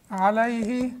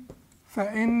عليه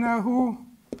فإنه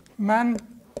من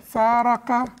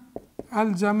فارق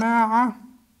الجماعة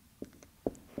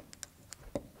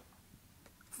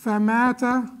فمات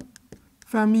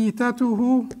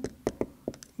فميتته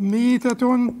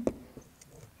ميتة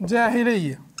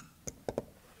جاهلية.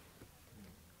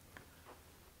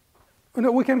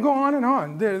 We can go on and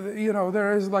on.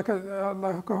 There is like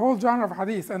a whole genre of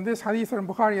hadith, and this hadith in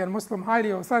Bukhari and Muslim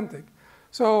highly authentic.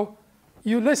 So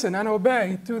you listen and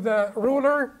obey to the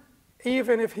ruler,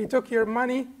 even if he took your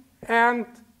money and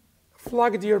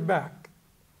flogged your back.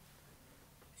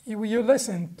 You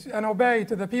listen and obey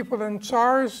to the people in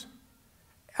charge,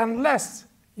 unless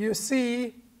you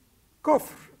see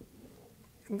kufr,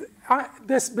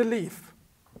 disbelief,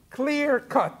 clear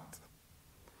cut,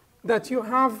 that you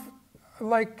have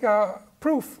like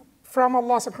proof from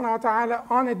Allah subhanahu wa ta'ala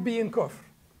on it being kufr.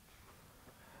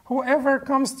 Whoever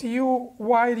comes to you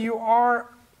while you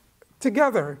are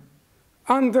together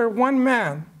under one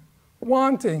man,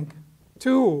 wanting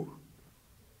to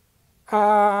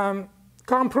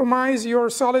compromise your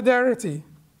solidarity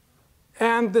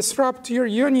and disrupt your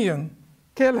union,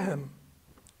 kill him.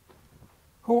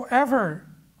 Whoever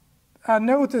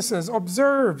notices,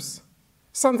 observes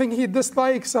something he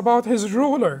dislikes about his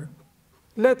ruler,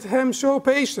 let him show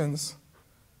patience.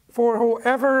 For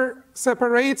whoever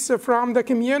separates from the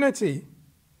community,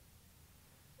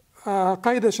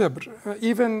 قيد شبر,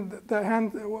 even the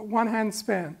one hand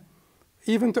span,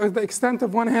 even to the extent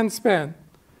of one hand span,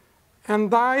 and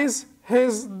dies,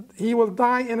 he will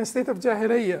die in a state of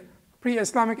jahiliyyah,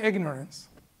 pre-Islamic ignorance.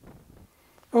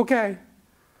 Okay.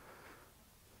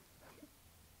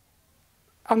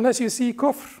 Unless you see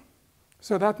kufr.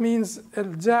 So that means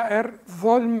al-ja'ir,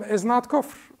 dhulm is not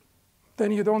kufr.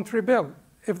 Then you don't rebel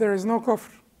if there is no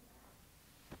kufr.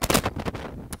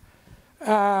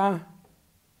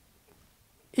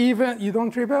 Even you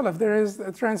don't rebel if there is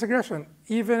a transgression,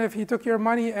 even if he took your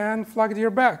money and flogged your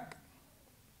back.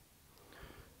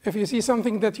 If you see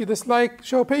something that you dislike,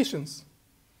 show patience.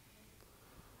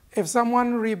 If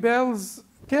someone rebels,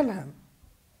 kill him.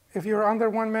 If you're under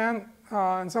one man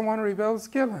and someone rebels,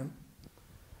 kill him.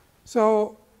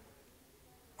 So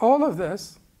all of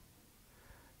this,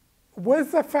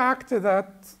 with the fact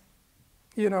that,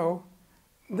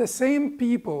 the same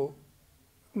people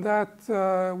that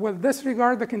will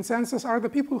disregard the consensus are the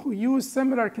people who use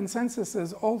similar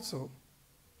consensuses also.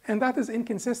 And that is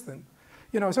inconsistent.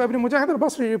 So Ibn Mujahid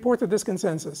al-Basri reported this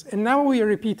consensus, and Nawawi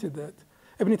repeated it.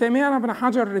 Ibn Taymiyyah and Ibn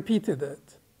Hajar repeated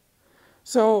it.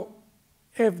 So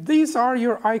if these are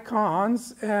your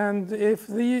icons, and if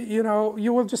you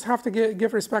will just have to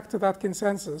give respect to that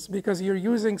consensus because you're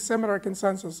using similar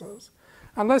consensuses,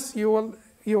 unless you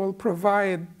will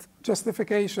provide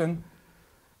justification,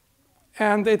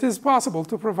 and it is possible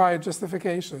to provide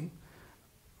justification.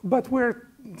 But we're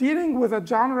dealing with a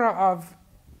genre of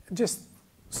just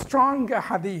strong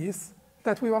hadith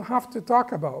that we will have to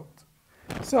talk about.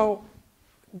 So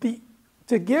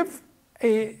to give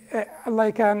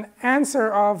an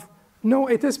answer of no,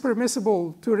 it is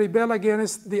permissible to rebel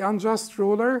against the unjust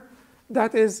ruler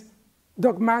that is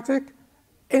dogmatic,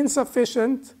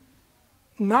 insufficient,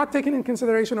 not taking in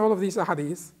consideration all of these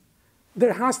ahadith.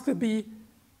 There has to be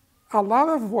a lot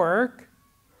of work,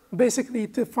 basically,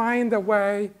 to find a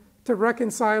way to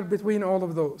reconcile between all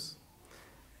of those.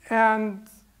 And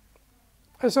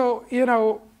so,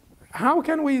 how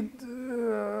can we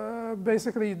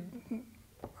basically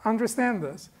understand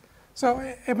this? So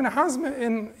Ibn Hazm,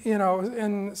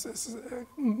 in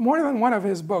more than one of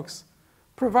his books,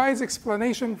 provides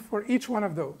explanation for each one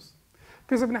of those.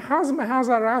 Because Ibn Hazm has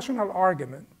a rational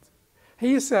argument.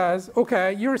 He says,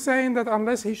 okay, you're saying that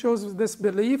unless he shows this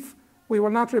belief, we will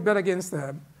not rebel against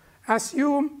him.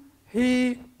 Assume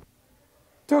he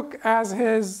took as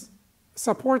his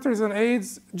supporters and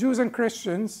aides Jews and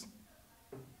Christians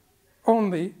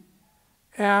only,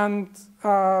 and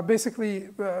basically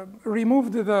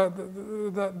removed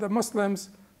the Muslims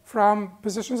from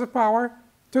positions of power,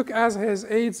 took as his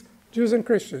aides Jews and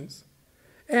Christians,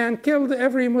 and killed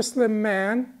every Muslim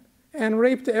man and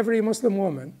raped every Muslim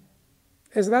woman.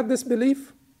 Is that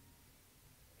disbelief?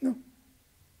 No,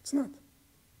 it's not.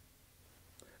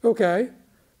 Okay,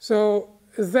 so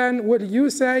then will you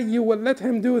say you will let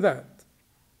him do that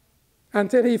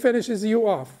until he finishes you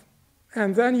off?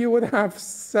 And then you would have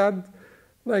said,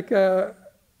 like you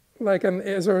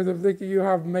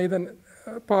have made an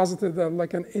positive,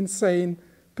 like an insane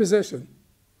position.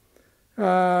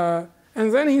 And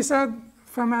then he said,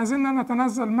 فما زلنا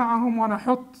نتنزل معهم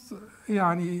ونحط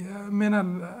يعني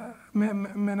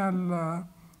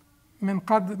من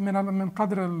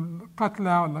قدر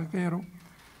القتلى ولا غيره,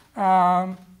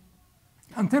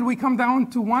 until we come down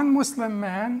to one Muslim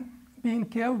man being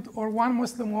killed or one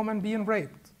Muslim woman being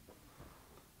raped.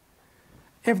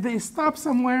 If they stop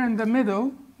somewhere in the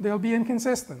middle, they'll be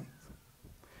inconsistent.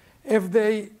 If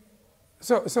they,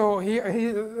 so he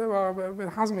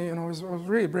Hazmi, was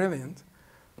really brilliant.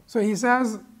 So he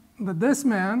says that this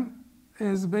man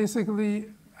is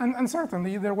basically, and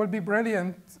certainly there will be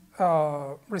brilliant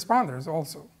responders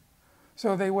also.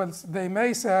 So they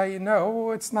may say,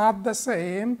 no, it's not the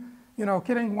same.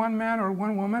 Killing one man or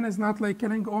one woman is not like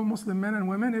killing all Muslim men and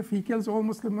women. If he kills all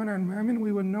Muslim men and women,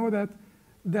 we will know that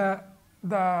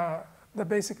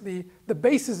basically the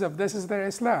basis of this is their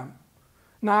Islam,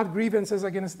 not grievances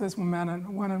against this man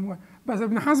and one. But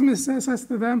Ibn Hazm says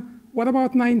to them, what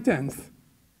about 9/10?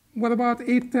 What about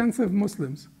 8/10 of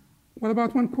Muslims? What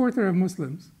about 1/4 of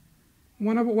Muslims?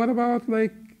 What about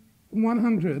like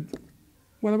 100?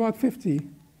 What about 50?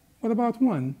 What about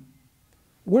 1?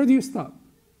 Where do you stop?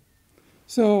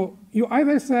 So you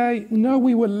either say, no,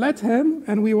 we will let him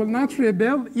and we will not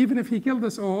rebel even if he killed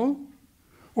us all,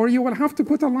 or you will have to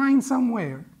put a line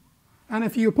somewhere. And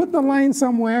if you put the line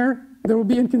somewhere, there will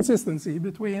be inconsistency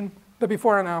between the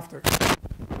before and after.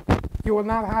 You will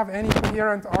not have any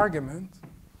coherent argument.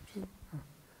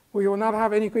 We will not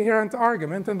have any coherent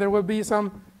argument, and there will be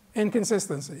some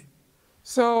inconsistency.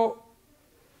 So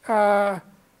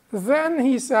then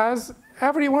he says,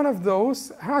 every one of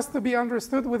those has to be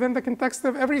understood within the context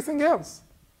of everything else.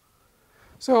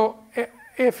 So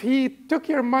if he took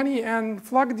your money and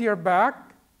flogged your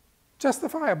back,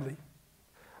 justifiably,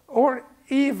 or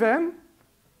even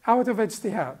out of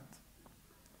ijtihad.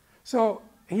 So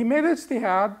he made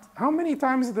ijtihad. How many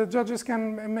times the judges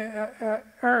can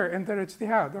err in their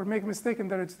ijtihad or make a mistake in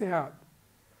their ijtihad?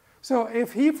 So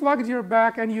if he flogged your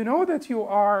back and you know that you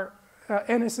are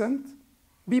innocent,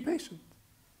 be patient,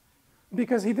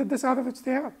 because he did this out of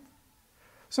ijtihad.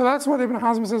 So that's what Ibn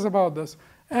Hazm says about this.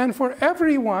 And for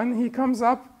everyone, he comes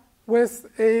up with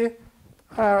a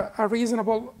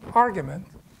reasonable argument.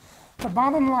 The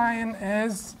bottom line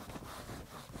is,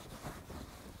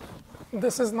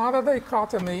 this is not a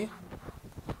dichotomy.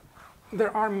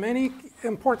 There are many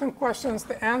important questions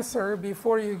to answer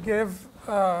before you give,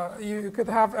 you could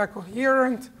have a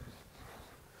coherent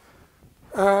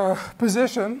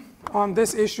position on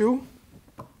this issue.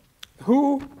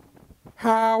 Who,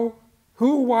 how,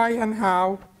 who, why, and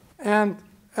how, and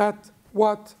at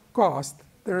what cost.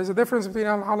 There is a difference between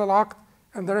al-Aqd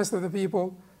and the rest of the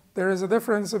people. There is a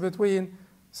difference between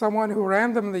someone who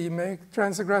randomly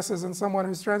transgresses and someone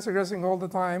who's transgressing all the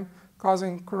time,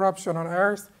 causing corruption on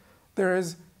earth. There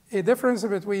is a difference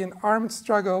between armed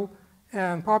struggle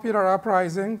and popular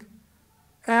uprising.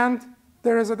 And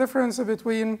there is a difference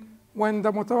between when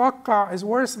the mutawaqqa is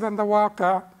worse than the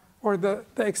waqa, or the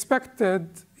expected,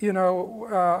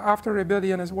 after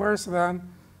rebellion is worse than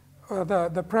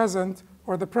the present,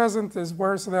 or the present is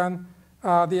worse than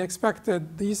the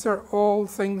expected. These are all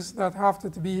things that have to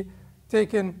be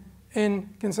taken in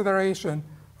consideration.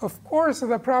 Of course,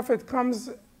 the Prophet comes,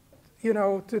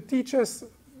 to teach us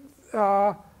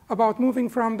about moving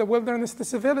from the wilderness to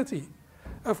civility.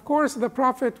 Of course, the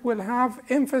Prophet will have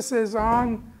emphasis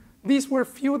on these were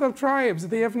feudal tribes.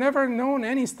 They have never known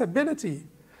any stability.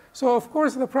 So, of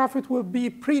course, the Prophet will be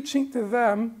preaching to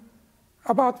them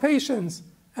about patience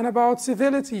and about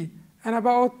civility and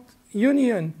about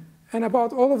union and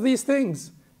about all of these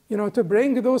things, to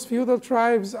bring those feudal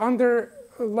tribes under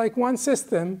like one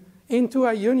system into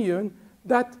a union.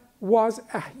 That was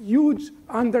a huge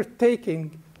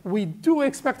undertaking. We do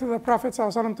expect the Prophet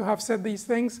ﷺ to have said these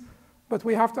things, but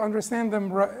we have to understand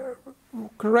them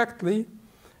correctly.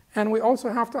 And we also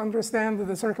have to understand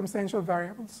the circumstantial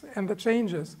variables and the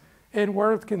changes in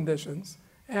world conditions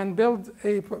and build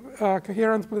a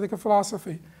coherent political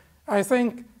philosophy. I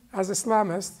think as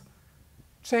Islamists,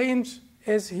 change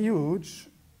is huge,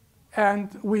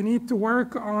 and we need to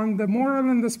work on the moral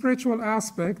and the spiritual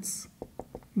aspects,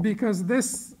 because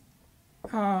this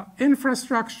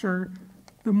infrastructure,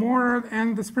 the moral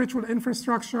and the spiritual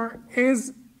infrastructure,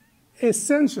 is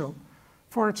essential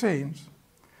for change.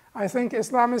 I think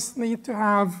Islamists need to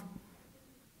have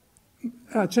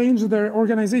changed their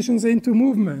organizations into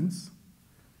movements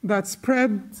that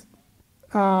spread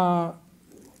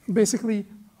basically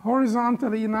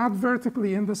horizontally, not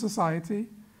vertically in the society,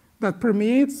 that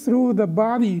permeates through the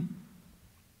body,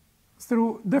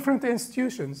 through different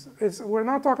institutions. We're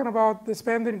not talking about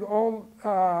disbanding all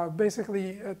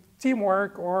basically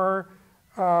teamwork or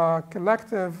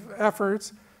collective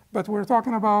efforts, but we're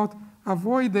talking about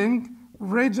avoiding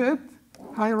rigid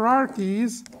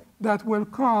hierarchies that will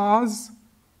cause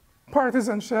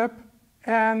partisanship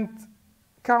and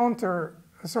counter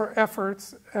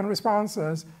efforts and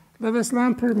responses. Let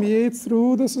Islam permeate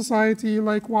through the society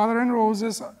like water and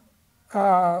roses,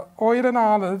 oil and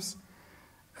olives,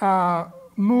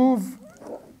 move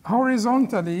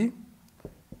horizontally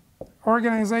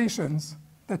organizations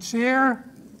that share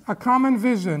a common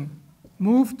vision,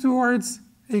 move towards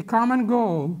a common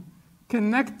goal,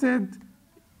 connected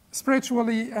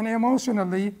spiritually and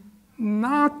emotionally,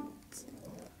 not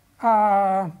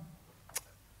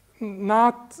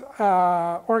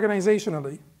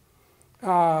organizationally.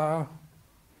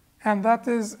 And that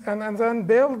is, and then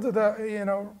build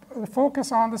the,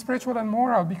 focus on the spiritual and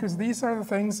moral, because these are the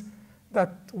things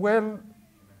that will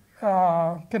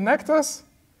connect us,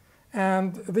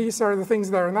 and these are the things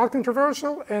that are not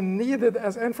controversial and needed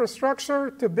as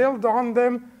infrastructure to build on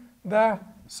them the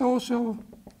social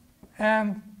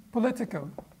and political.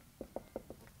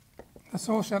 The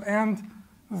social and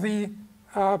the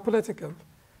political.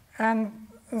 And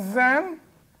then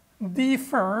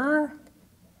defer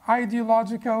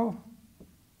ideological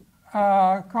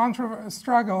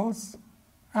struggles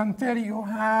until you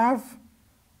have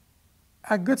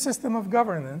a good system of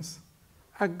governance.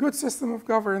 A good system of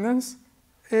governance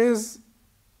is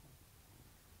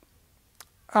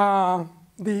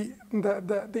the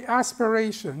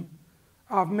aspiration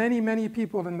of many, many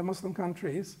people in the Muslim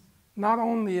countries, not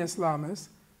only Islamists.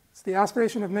 It's the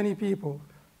aspiration of many people.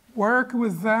 Work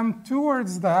with them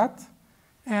towards that,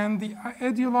 and the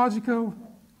ideological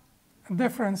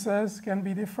differences can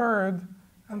be deferred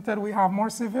until we have more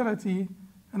civility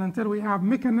and until we have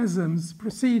mechanisms,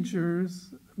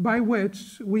 procedures by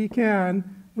which we can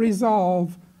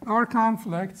resolve our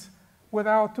conflicts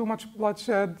without too much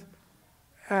bloodshed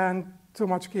and too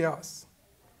much chaos.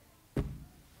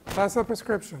 That's the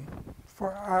prescription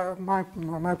for my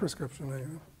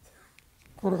prescription.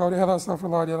 قولوا قولي هذا استغفر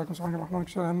الله لي ولكم سبحانك اللهم وبحمدك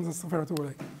اشهد ان لا اله الا انت استغفرك واتوب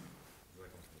اليك.